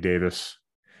than Mike Davis.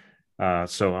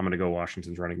 So I'm going to go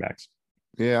Washington's running backs.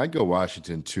 Yeah, I'd go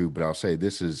Washington too, but I'll say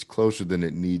this is closer than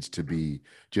it needs to be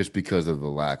just because of the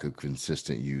lack of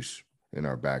consistent use in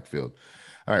our backfield.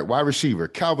 All right, wide receiver,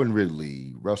 Calvin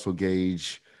Ridley, Russell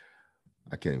Gage.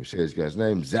 I can't even say this guy's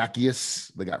name.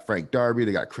 Zacchaeus. They got Frank Darby.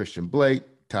 They got Christian Blake,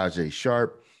 Tajay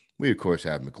Sharp. We, of course,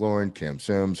 have McLaurin, Cam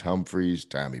Sims, Humphreys,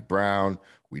 Tommy Brown.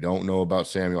 We don't know about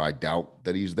Samuel. I doubt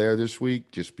that he's there this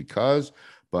week just because,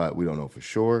 but we don't know for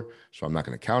sure. So I'm not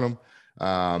going to count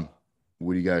him.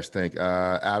 What do you guys think?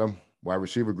 Adam, wide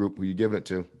receiver group, who you giving it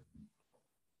to?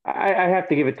 I have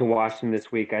to give it to Washington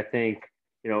this week. I think,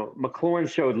 you know, McLaurin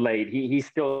showed late. He's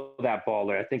still that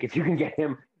baller. I think if you can get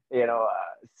him, you know,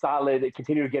 solid,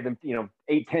 continue to give him, you know,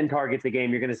 8-10 targets a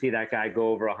game, you're going to see that guy go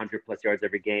over 100 plus yards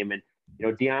every game. And, you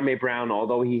know, De'Ami Brown,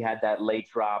 although he had that late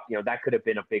drop, you know, that could have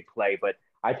been a big play, but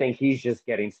I think he's just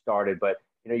getting started. But,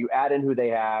 you know, you add in who they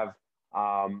have,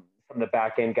 from the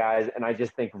back end guys, and I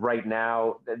just think right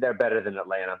now they're better than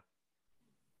Atlanta.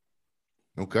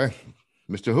 Okay.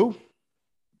 Mr. Who?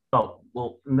 Oh,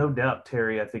 well, no doubt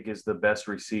Terry, I think, is the best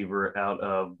receiver out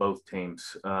of both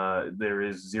teams. There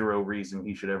is zero reason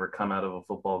he should ever come out of a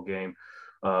football game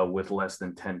with less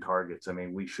than 10 targets. I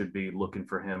mean, we should be looking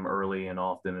for him early and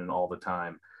often and all the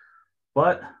time.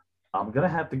 But I'm going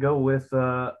to have to go with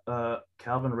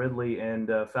Calvin Ridley and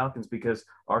Falcons because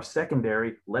our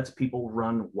secondary lets people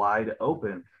run wide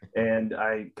open. And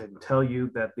I can tell you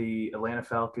that the Atlanta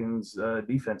Falcons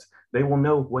defense, they will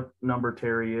know what number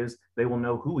Terry is. They will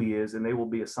know who he is, and they will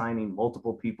be assigning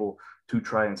multiple people to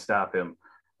try and stop him.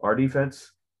 Our defense,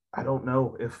 I don't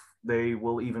know if they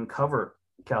will even cover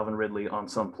Calvin Ridley on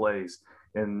some plays.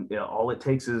 And you know, all it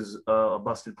takes is a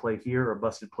busted play here or a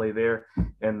busted play there,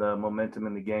 and the momentum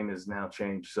in the game is now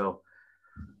changed. So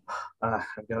I'm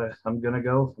gonna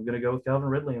go with Calvin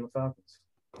Ridley and the Falcons.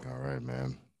 All right,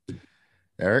 man.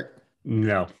 Eric?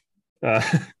 No.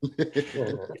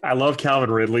 I love Calvin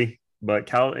Ridley,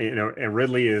 but and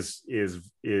Ridley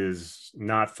is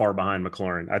not far behind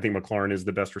McLaurin. I think McLaurin is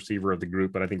the best receiver of the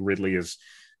group, but I think Ridley is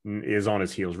on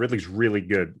his heels. Ridley's really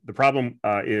good. The problem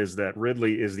is that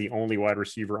Ridley is the only wide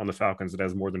receiver on the Falcons that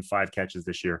has more than 5 catches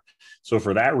this year. So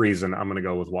for that reason, I'm going to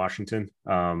go with Washington.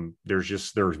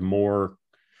 There's more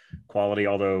quality,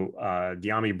 although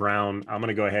De'Ami Brown, I'm going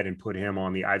to go ahead and put him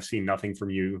on the I've seen nothing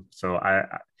from you. So I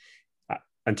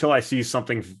until I see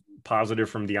something positive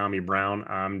from De'Ami Brown,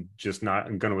 I'm just not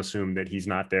going to assume that he's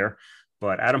not there.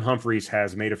 But Adam Humphreys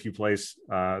has made a few plays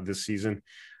this season.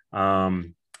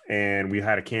 And we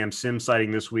had a Cam Sims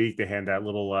sighting this week. They had that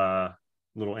little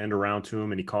end around to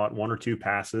him, and he caught 1 or 2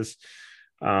 passes.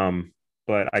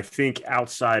 But I think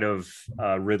outside of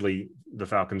Ridley, the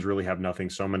Falcons really have nothing.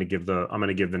 So I'm going to give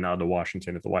the nod to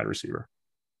Washington at the wide receiver.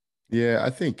 Yeah, I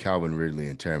think Calvin Ridley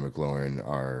and Terry McLaurin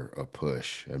are a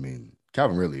push. I mean,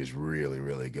 Calvin Ridley is really,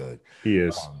 really good. He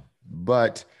is.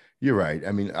 But you're right.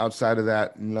 I mean, outside of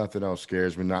that, nothing else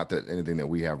scares me. Not that anything that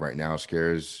we have right now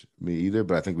scares me either,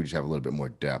 but I think we just have a little bit more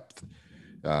depth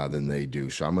than they do.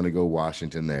 So I'm going to go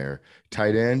Washington there.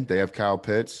 Tight end, they have Kyle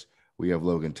Pitts. We have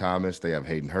Logan Thomas. They have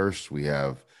Hayden Hurst. We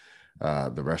have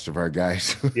the rest of our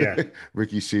guys. Yeah.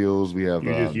 Ricky Seals. We have.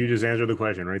 You just answered the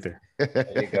question right there.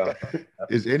 There you go.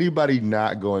 Is anybody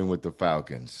not going with the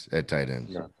Falcons at tight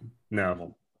end?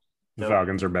 No. The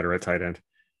Falcons are better at tight end.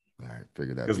 All right,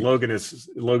 figure that. Because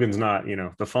Logan's not,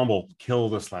 the fumble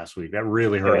killed us last week. That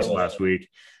really hurt us last week.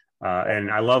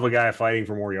 And I love a guy fighting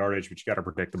for more yardage, but you got to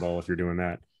protect the ball if you're doing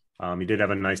that. He did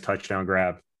have a nice touchdown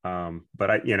grab But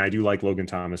I do like Logan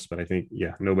Thomas, but I think,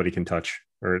 nobody can touch,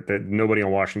 or that nobody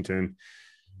on Washington.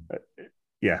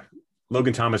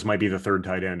 Logan Thomas might be the third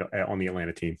tight end on the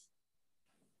Atlanta team.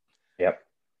 Yep.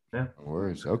 Yeah. No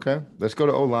worries. Okay. Let's go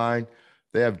to O-line.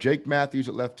 They have Jake Matthews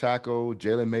at left tackle,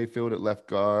 Jalen Mayfield at left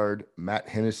guard, Matt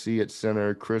Hennessy at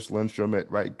center, Chris Lindstrom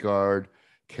at right guard,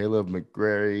 Caleb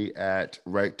McGrary at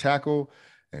right tackle.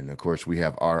 And of course, we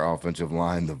have our offensive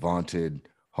line, the vaunted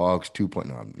Hogs 2.0.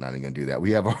 No, I'm not even going to do that.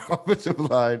 We have our offensive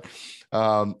line.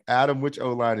 Adam, which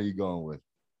O-line are you going with?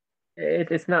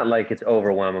 It's not like it's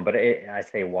overwhelming, but I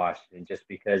say Washington just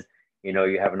because,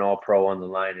 you have an all-pro on the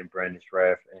line in Brandon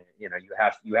Sheriff, and,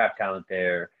 you have talent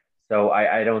there. So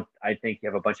I think you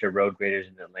have a bunch of road graders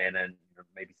in Atlanta and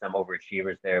maybe some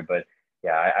overachievers there. But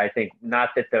yeah, I think not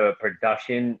that the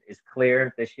production is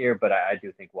clear this year, but I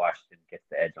do think Washington gets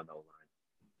the edge on the O-line.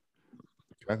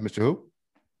 Okay, Mr. Who?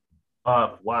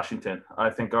 Washington. I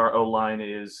think our O-line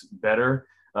is better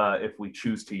if we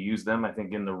choose to use them. I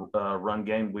think in the run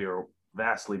game, we are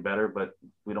vastly better, but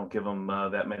we don't give them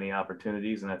that many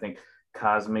opportunities. And I think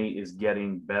Cosme is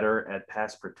getting better at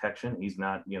pass protection. He's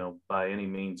not, by any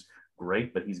means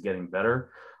great, but he's getting better.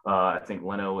 I think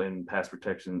Leno in pass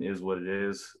protection is what it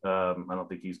is. I don't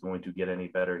think he's going to get any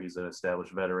better. He's an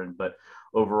established veteran, but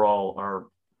overall,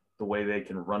 the way they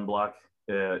can run block,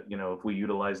 if we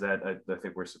utilize that, I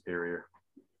think we're superior.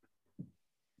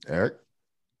 Eric?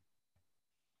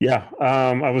 Yeah,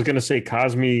 I was going to say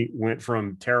Cosme went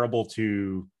from terrible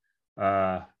to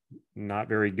not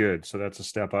very good, so that's a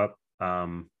step up.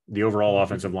 The overall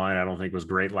offensive line, I don't think was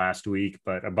great last week,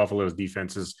 but Buffalo's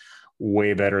defense is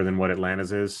way better than what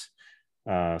Atlanta's is.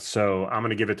 So I'm going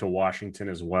to give it to Washington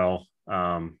as well,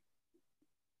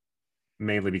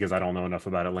 mainly because I don't know enough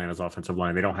about Atlanta's offensive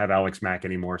line. They don't have Alex Mack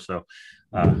anymore, so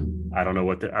I don't know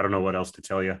what else to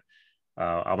tell you.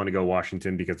 I'm going to go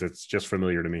Washington because it's just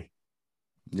familiar to me.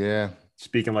 Yeah.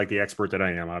 Speaking like the expert that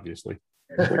I am, obviously.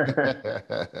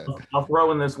 I'll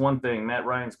throw in this one thing. Matt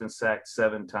Ryan's been sacked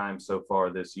 7 times so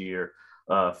far this year,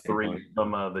 3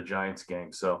 from the Giants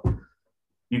game. So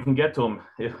you can get to him.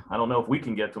 I don't know if we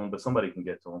can get to him, but somebody can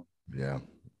get to him. Yeah.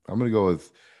 I'm going to go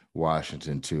with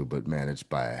Washington too, but man, it's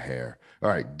by a hair. All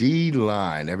right.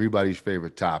 D-line, everybody's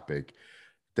favorite topic.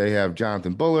 They have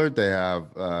Jonathan Bullard. They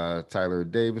have Tyler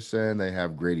Davison. They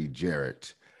have Grady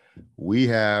Jarrett. We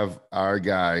have our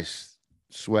guys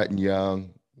Sweat and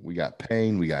Young. We got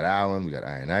Payne. We got Allen. We got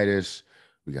Ioannidis.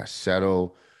 We got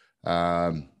Settle.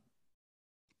 What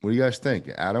do you guys think?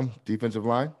 Adam, defensive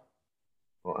line?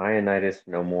 Well, Ioannidis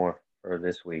no more for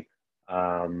this week.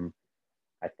 I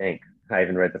think. I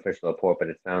haven't read the official report, but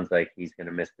it sounds like he's going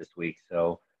to miss this week.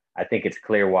 So I think it's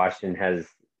clear Washington has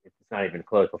 – it's not even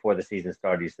close. Before the season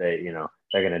started, you say,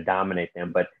 they're going to dominate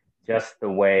them. But just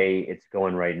the way it's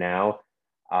going right now –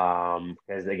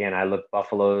 because again, I looked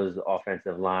Buffalo's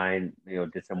offensive line,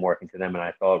 did some work into them, and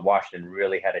I thought Washington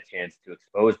really had a chance to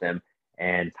expose them.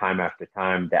 And time after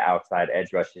time, the outside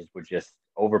edge rushes were just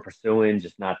over pursuing,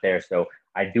 just not there. So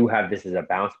I do have this as a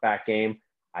bounce back game.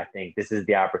 I think this is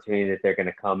the opportunity that they're going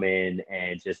to come in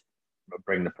and just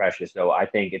bring the pressure. So I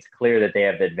think it's clear that they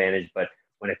have the advantage, but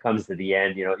when it comes to the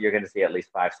end, you're going to see at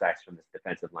least 5 sacks from this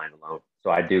defensive line alone. So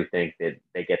I do think that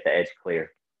they get the edge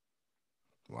clear.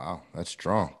 Wow, that's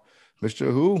strong. Mr.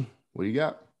 Who, what do you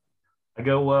got? I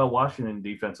go Washington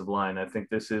defensive line. I think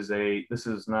this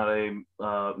is not a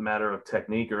matter of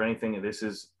technique or anything. This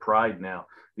is pride now.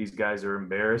 These guys are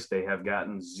embarrassed. They have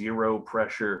gotten 0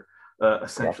 pressure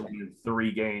essentially in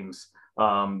 3 games,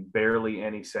 barely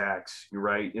any sacks. You're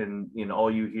right. And all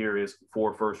you hear is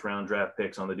 4 first-round draft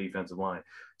picks on the defensive line.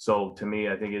 So to me,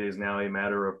 I think it is now a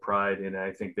matter of pride, and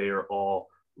I think they are all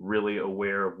really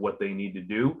aware of what they need to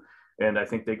do. And I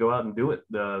think they go out and do it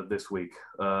this week.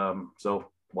 So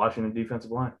Washington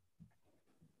defensive line.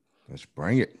 Let's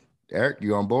bring it. Eric,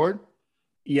 you on board?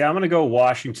 Yeah, I'm going to go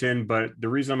Washington. But the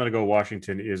reason I'm going to go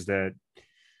Washington is that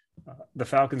the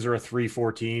Falcons are a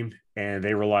 3-4 team, and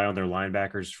they rely on their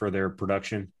linebackers for their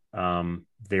production.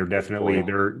 They're definitely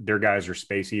their guys are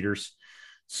space eaters.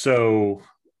 So,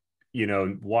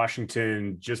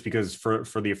 Washington, just because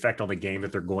for the effect on the game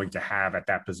that they're going to have at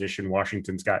that position,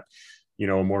 Washington's got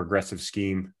a more aggressive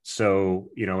scheme. So,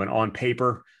 and on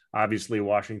paper, obviously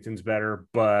Washington's better,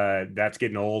 but that's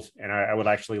getting old. And I would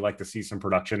actually like to see some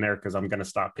production there because I'm going to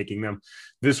stop picking them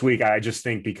this week. I just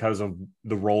think because of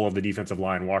the role of the defensive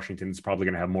line, Washington's probably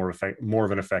going to have more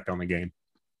of an effect on the game.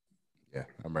 Yeah,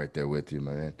 I'm right there with you,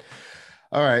 my man.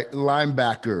 All right,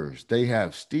 linebackers. They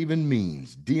have Stephen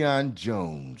Means, Deion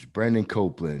Jones, Brandon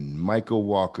Copeland, Mikael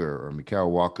Walker,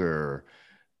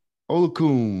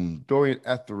 Olakun, Dorian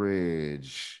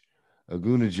Etheridge,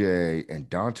 Agunajay, and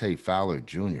Dante Fowler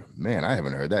Jr. Man, I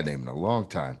haven't heard that name in a long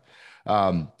time.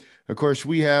 Of course,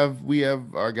 we have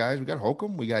our guys. We got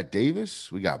Holcomb, we got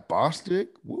Davis, we got Bostic.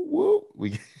 Woo woo.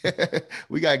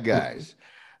 We got guys.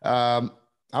 I'm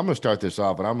gonna start this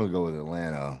off, and I'm gonna go with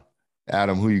Atlanta.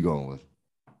 Adam, who you going with?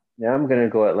 Yeah, I'm gonna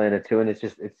go Atlanta too, and it's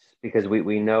because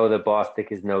we know that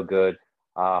Bostic is no good.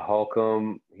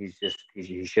 Holcomb, he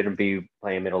shouldn't be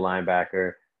playing middle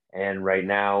linebacker, and right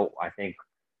now I think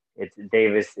it's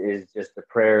Davis is just a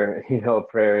prayer, a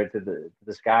prayer to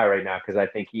the sky right now, because I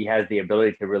think he has the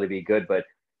ability to really be good, but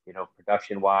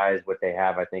production wise, what they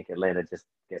have, I think Atlanta just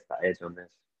gets the edge on this.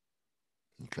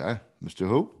 Okay, Mr.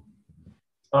 Who?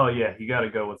 Oh yeah, you got to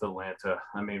go with Atlanta.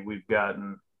 I mean, we've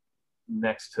gotten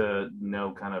next to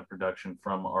no kind of production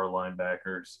from our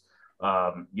linebackers.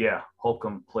 Yeah,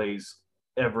 Holcomb plays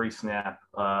every snap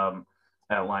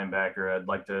at linebacker. I'd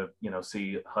like to,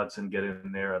 see Hudson get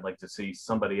in there. I'd like to see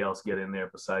somebody else get in there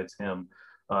besides him.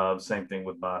 Same thing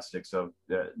with Bostic. So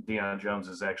Deion Jones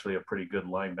is actually a pretty good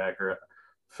linebacker.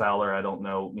 Fowler, I don't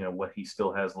know, what he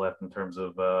still has left in terms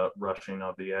of rushing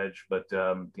off the edge, but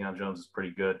Deion Jones is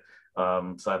pretty good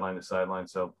sideline to sideline.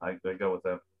 So I go with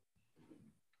that.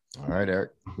 All right,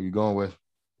 Eric, who you going with?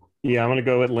 Yeah, I'm going to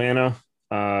go Atlanta.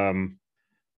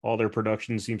 All their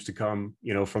production seems to come,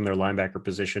 from their linebacker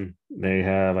position. They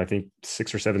have, I think,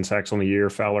 6 or 7 sacks on the year.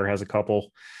 Fowler has a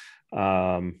couple.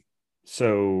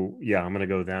 So, yeah, I'm going to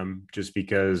go them just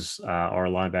because our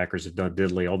linebackers have done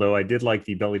diddly. Although I did like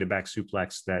the belly-to-back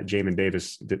suplex that Jamin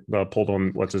Davis pulled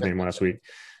on, what's his name, last week.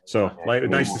 So,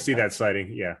 nice to see that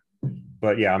sighting, yeah.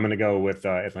 But, yeah, I'm going to go with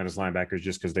Atlanta's linebackers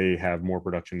just because they have more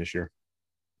production this year.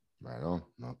 Right on.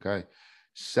 Okay.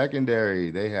 Secondary,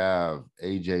 they have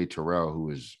A.J. Terrell, who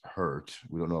is hurt.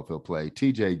 We don't know if he'll play.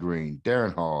 T.J. Green,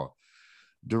 Darren Hall,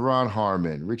 Deron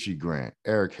Harmon, Richie Grant,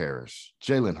 Eric Harris,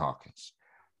 Jalen Hawkins,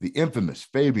 the infamous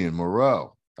Fabian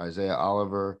Moreau, Isaiah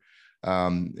Oliver,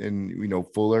 and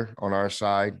Fuller on our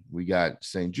side. We got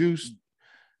St. Juice,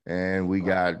 and we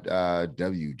got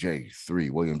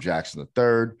WJ3, William Jackson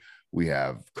III. We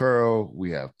have Curl,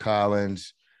 we have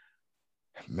Collins.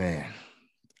 Man,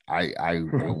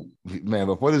 man,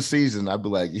 before the season, I'd be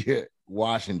like, yeah,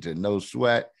 Washington, no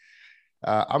sweat.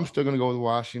 I'm still gonna go with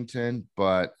Washington,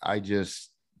 but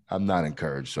I'm not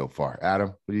encouraged so far. Adam,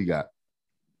 what do you got?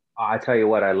 I tell you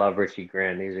what, I love Richie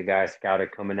Grant. He's a guy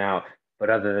scouted coming out. But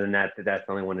other than that, that's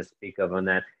the only one to speak of on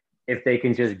that. If they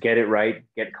can just get it right,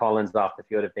 get Collins off the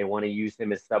field. If they want to use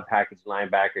him as sub-package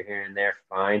linebacker here and there,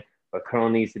 fine. But Curl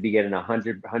needs to be getting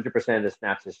 100% of the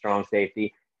snaps as strong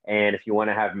safety. And if you want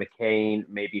to have McCain,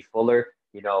 maybe Fuller,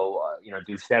 do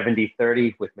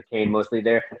 70-30 with McCain mostly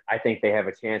there, I think they have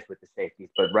a chance with the safeties.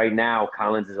 But right now,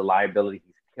 Collins is a liability.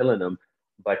 He's killing them.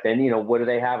 But then, what do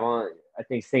they have on? I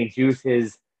think St. Juice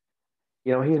is,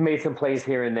 he's made some plays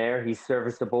here and there. He's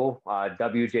serviceable.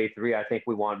 WJ3, I think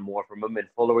we want more from him. And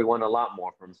Fuller, we want a lot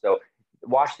more from him. So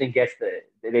Washington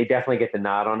they definitely get the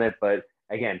nod on it. But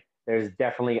again, there's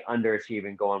definitely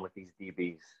underachieving going with these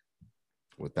DBs.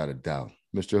 Without a doubt.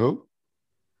 Mr. Who?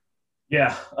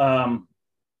 Yeah.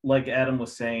 Like Adam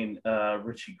was saying,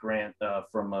 Richie Grant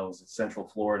from Central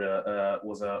Florida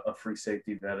was a free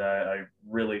safety that I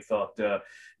really thought,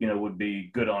 would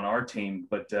be good on our team.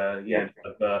 But he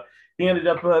ended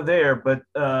up there. But,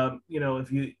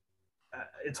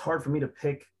 it's hard for me to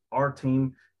pick our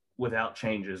team without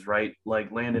changes, right?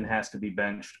 Like Landon has to be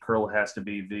benched. Curl has to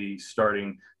be the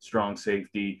starting strong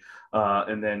safety.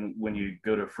 And then when you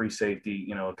go to free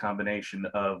safety, a combination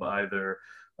of either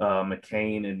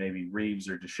McCain and maybe Reeves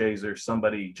or DeShazer,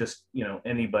 somebody, just,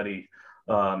 anybody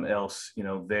else,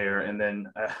 there. And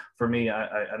then for me,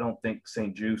 I don't think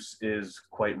St. Juice is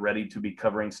quite ready to be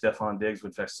covering Stephon Diggs,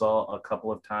 which I saw a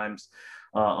couple of times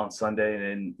on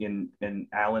Sunday, and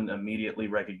Allen immediately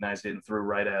recognized it and threw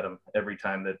right at him every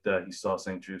time that he saw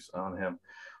St. Juice on him.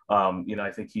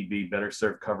 I think he'd be better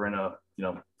served covering a,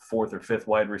 4th or 5th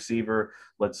wide receiver.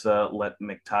 Let's let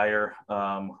McTyer,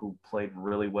 who played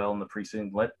really well in the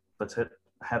preseason,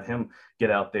 have him get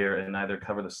out there and either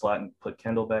cover the slot and put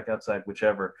Kendall back outside,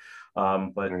 whichever.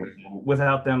 But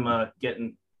without them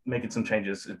making some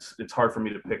changes, it's hard for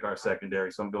me to pick our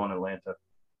secondary. So I'm going Atlanta.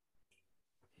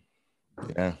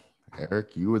 Yeah,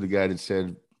 Eric, you were the guy that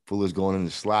said Fuller's going in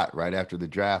the slot right after the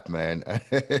draft, man.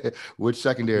 Which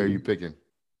secondary are you picking?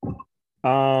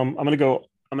 I'm gonna go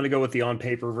with the on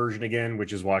paper version again,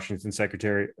 which is Washington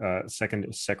secondary. That's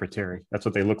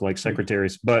what they look like,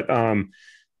 secretaries. But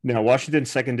now Washington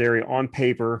secondary on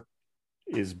paper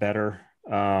is better.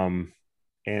 And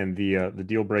the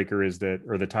deal breaker is that,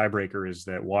 or the tiebreaker is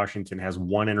that Washington has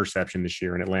 1 interception this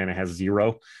year and Atlanta has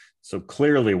 0. So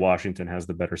clearly Washington has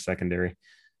the better secondary.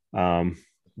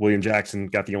 William Jackson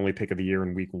got the only pick of the year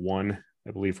in week 1,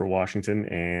 I believe, for Washington.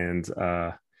 And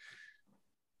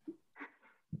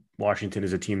Washington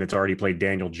is a team that's already played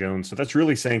Daniel Jones. So that's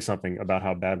really saying something about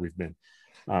how bad we've been.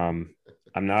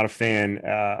 I'm not a fan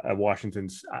of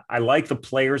Washington's. I like the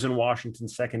players in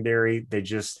Washington's secondary. They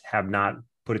just have not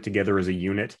put it together as a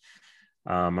unit.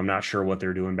 I'm not sure what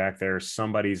they're doing back there.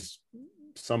 Somebody's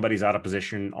out of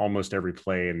position almost every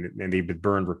play, and they've been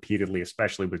burned repeatedly,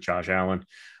 especially with Josh Allen.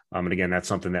 And again, that's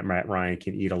something that Matt Ryan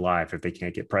can eat alive if they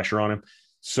can't get pressure on him.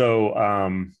 So,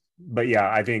 but yeah,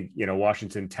 I think,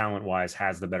 Washington talent-wise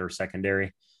has the better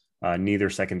secondary. Neither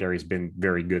secondary has been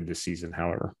very good this season,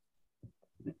 however.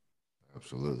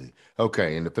 Absolutely.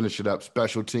 Okay, and to finish it up,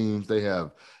 special teams, they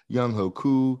have Young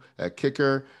Hoku at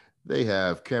kicker. They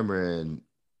have Cameron,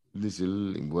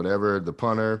 the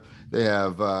punter. They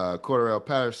have Cordarrelle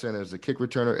Patterson as the kick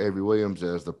returner, Avery Williams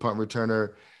as the punt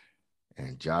returner,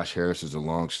 and Josh Harris is a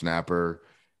long snapper.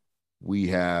 We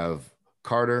have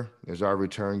Carter as our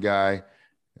return guy.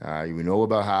 We know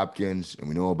about Hopkins and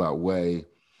we know about Way.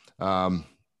 I'm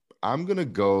going to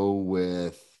go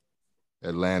with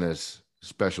Atlanta's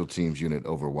special teams unit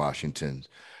over Washington's.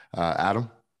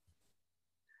 Adam?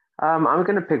 I'm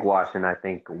going to pick Washington. I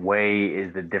think Way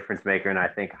is the difference maker, and I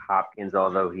think Hopkins,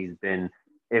 although he's been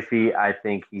iffy, I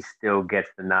think he still gets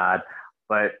the nod.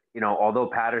 But, although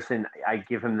Patterson, I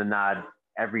give him the nod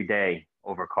every day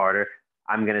over Carter,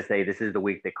 I'm going to say this is the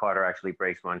week that Carter actually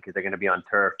breaks one because they're going to be on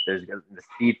turf. The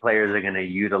speed players are going to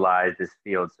utilize this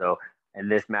field. So in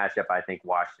this matchup, I think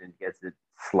Washington gets it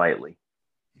slightly.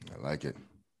 I like it.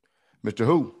 Mr.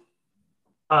 Who?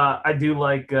 I do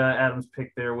like Adam's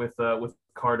pick there with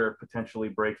Carter potentially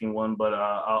breaking one, but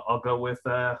I'll go with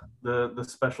the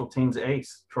special teams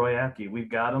ace, Troy Apke. We've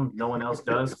got him. No one else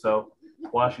does. So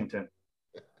Washington.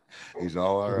 He's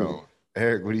all our own.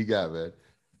 Eric, what do you got, man?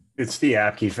 It's the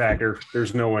Apke factor.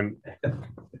 There's no one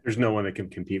that can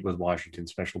compete with Washington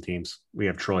special teams. We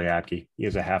have Troy Apke. He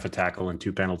has a half a tackle and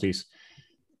 2 penalties.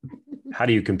 How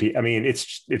do you compete? I mean,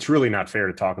 it's really not fair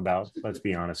to talk about. Let's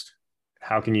be honest.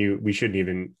 How can you? We shouldn't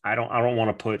even. I don't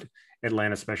want to put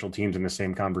Atlanta special teams in the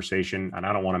same conversation, and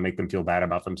I don't want to make them feel bad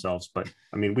about themselves. But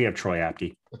I mean, we have Troy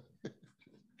Apke.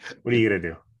 What are you gonna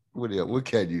do? What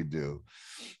can you do?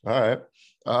 All right.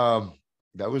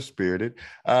 That was spirited.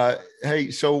 Hey,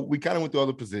 so we kind of went through all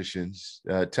the positions.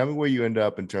 Tell me where you end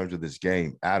up in terms of this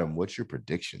game. Adam, what's your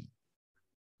prediction?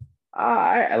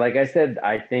 Like I said,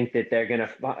 I think that they're going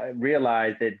to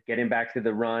realize that getting back to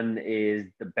the run is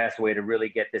the best way to really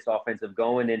get this offensive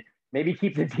going and maybe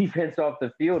keep the defense off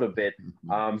the field a bit.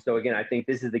 So again, I think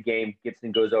this is the game.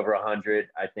 Gibson goes over 100.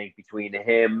 I think between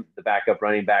him, the backup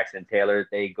running backs, and Taylor,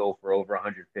 they go for over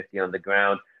 150 on the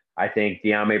ground. I think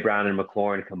De'Ami Brown and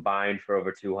McLaurin combined for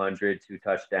over 200, 2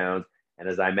 touchdowns. And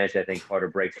as I mentioned, I think Carter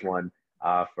breaks one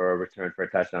for a return for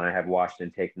a touchdown. I have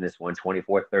Washington taking this one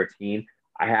 24-13.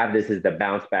 I have this as the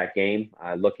bounce back game.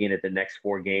 Looking at the next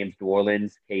 4 games, New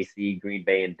Orleans, KC, Green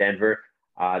Bay, and Denver.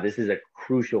 This is a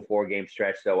crucial 4-game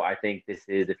stretch. So I think this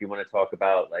is, if you want to talk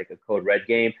about like a code red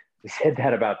game, we said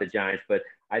that about the Giants, but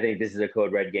I think this is a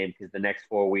code red game because the next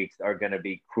 4 weeks are going to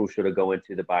be crucial to go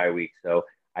into the bye week. So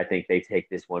I think they take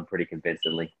this one pretty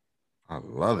convincingly. I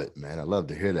love it, man. I love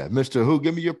to hear that. Mr. Who,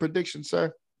 give me your prediction,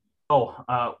 sir.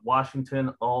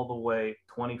 Washington all the way,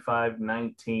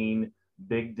 25-19.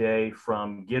 Big day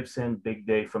from Gibson, big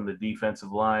day from the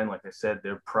defensive line. Like I said,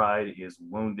 their pride is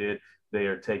wounded. They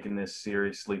are taking this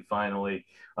seriously. Finally,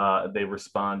 they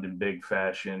respond in big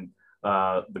fashion.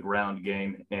 The ground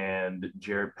game, and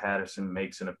Jared Patterson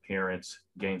makes an appearance,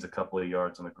 gains a couple of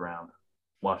yards on the ground.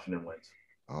 Washington wins.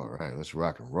 All right, let's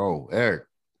rock and roll. Eric,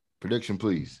 prediction,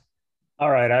 please. All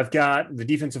right, I've got the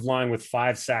defensive line with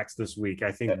 5 sacks this week.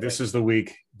 I think this is the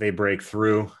week they break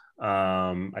through.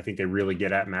 I think they really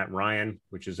get at Matt Ryan,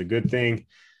 which is a good thing.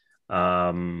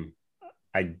 I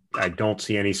don't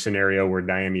see any scenario where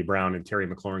De'Ami Brown and Terry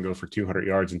McLaurin go for 200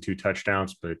 yards and 2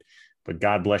 touchdowns, but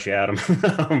God bless you,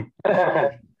 Adam.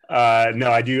 No,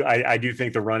 I do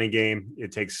think the running game,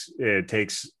 it takes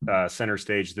center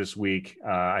stage this week.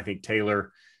 I think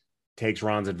Taylor takes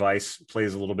Ron's advice,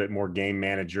 plays a little bit more game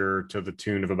manager to the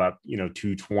tune of about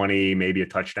 220, maybe a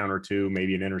touchdown or 2,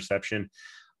 maybe an interception.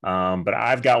 But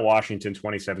I've got Washington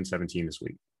 27-17 this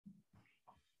week.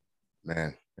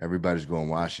 Man, everybody's going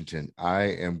Washington. I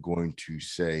am going to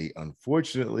say,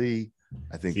 unfortunately,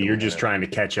 I think you're just trying to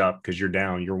catch up because you're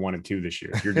down. You're 1-2 this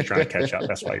year. You're just trying to catch up.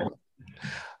 That's why.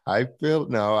 I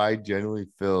genuinely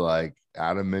feel like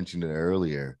Adam mentioned it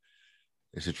earlier.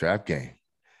 It's a trap game,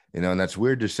 and that's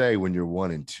weird to say when you're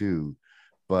 1-2,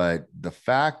 but the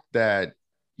fact that,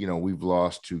 we've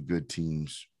lost to good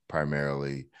teams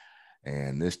primarily,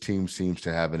 And this team seems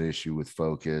to have an issue with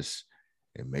focus.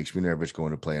 It makes me nervous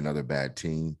going to play another bad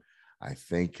team. I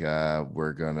think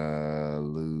we're going to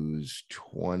lose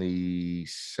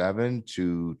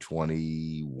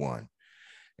 27-21.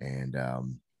 And I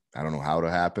don't know how it'll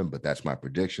happen, but that's my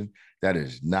prediction. That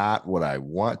is not what I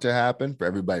want to happen for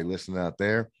everybody listening out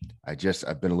there. I've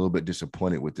been a little bit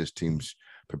disappointed with this team's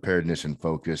preparedness and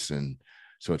focus. And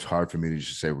so it's hard for me to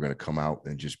just say we're going to come out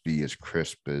and just be as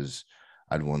crisp as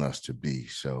I'd want us to be.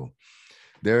 So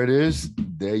there it is.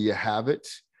 There you have it.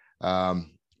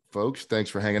 Folks, thanks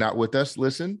for hanging out with us.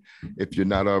 Listen, if you're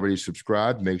not already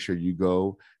subscribed, make sure you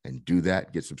go and do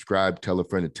that. Get subscribed, tell a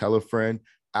friend to tell a friend.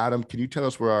 Adam, can you tell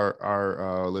us where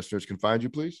our listeners can find you,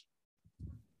 please?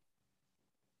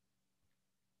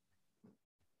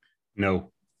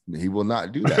 No. He will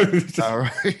not do that. All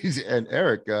right. And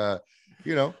Eric, I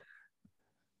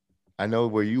know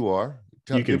where you are.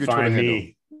 You can find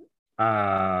me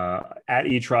at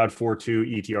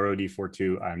etrod42,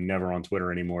 ETROD42. I'm never on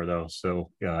Twitter anymore, though. So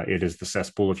it is the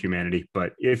cesspool of humanity.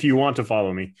 But if you want to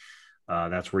follow me,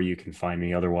 that's where you can find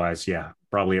me. Otherwise, yeah,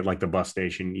 probably at like the bus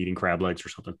station eating crab legs or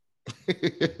something.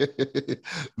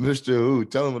 Mr. Who,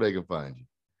 tell them where they can find you.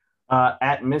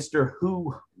 At Mr.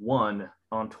 Who1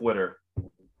 on Twitter.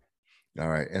 All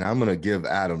right. And I'm going to give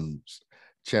Adam's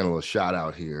channel a shout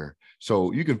out here.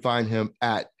 So you can find him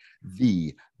at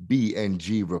the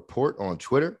BNG Report on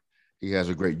Twitter. He has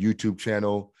a great YouTube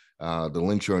channel. The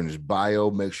links are in his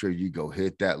bio. Make sure you go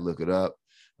hit that, look it up.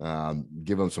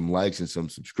 Give him some likes and some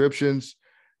subscriptions.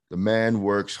 The man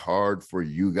works hard for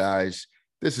you guys.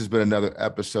 This has been another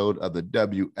episode of the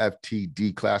WFT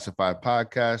Declassified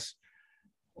podcast.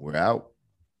 We're out.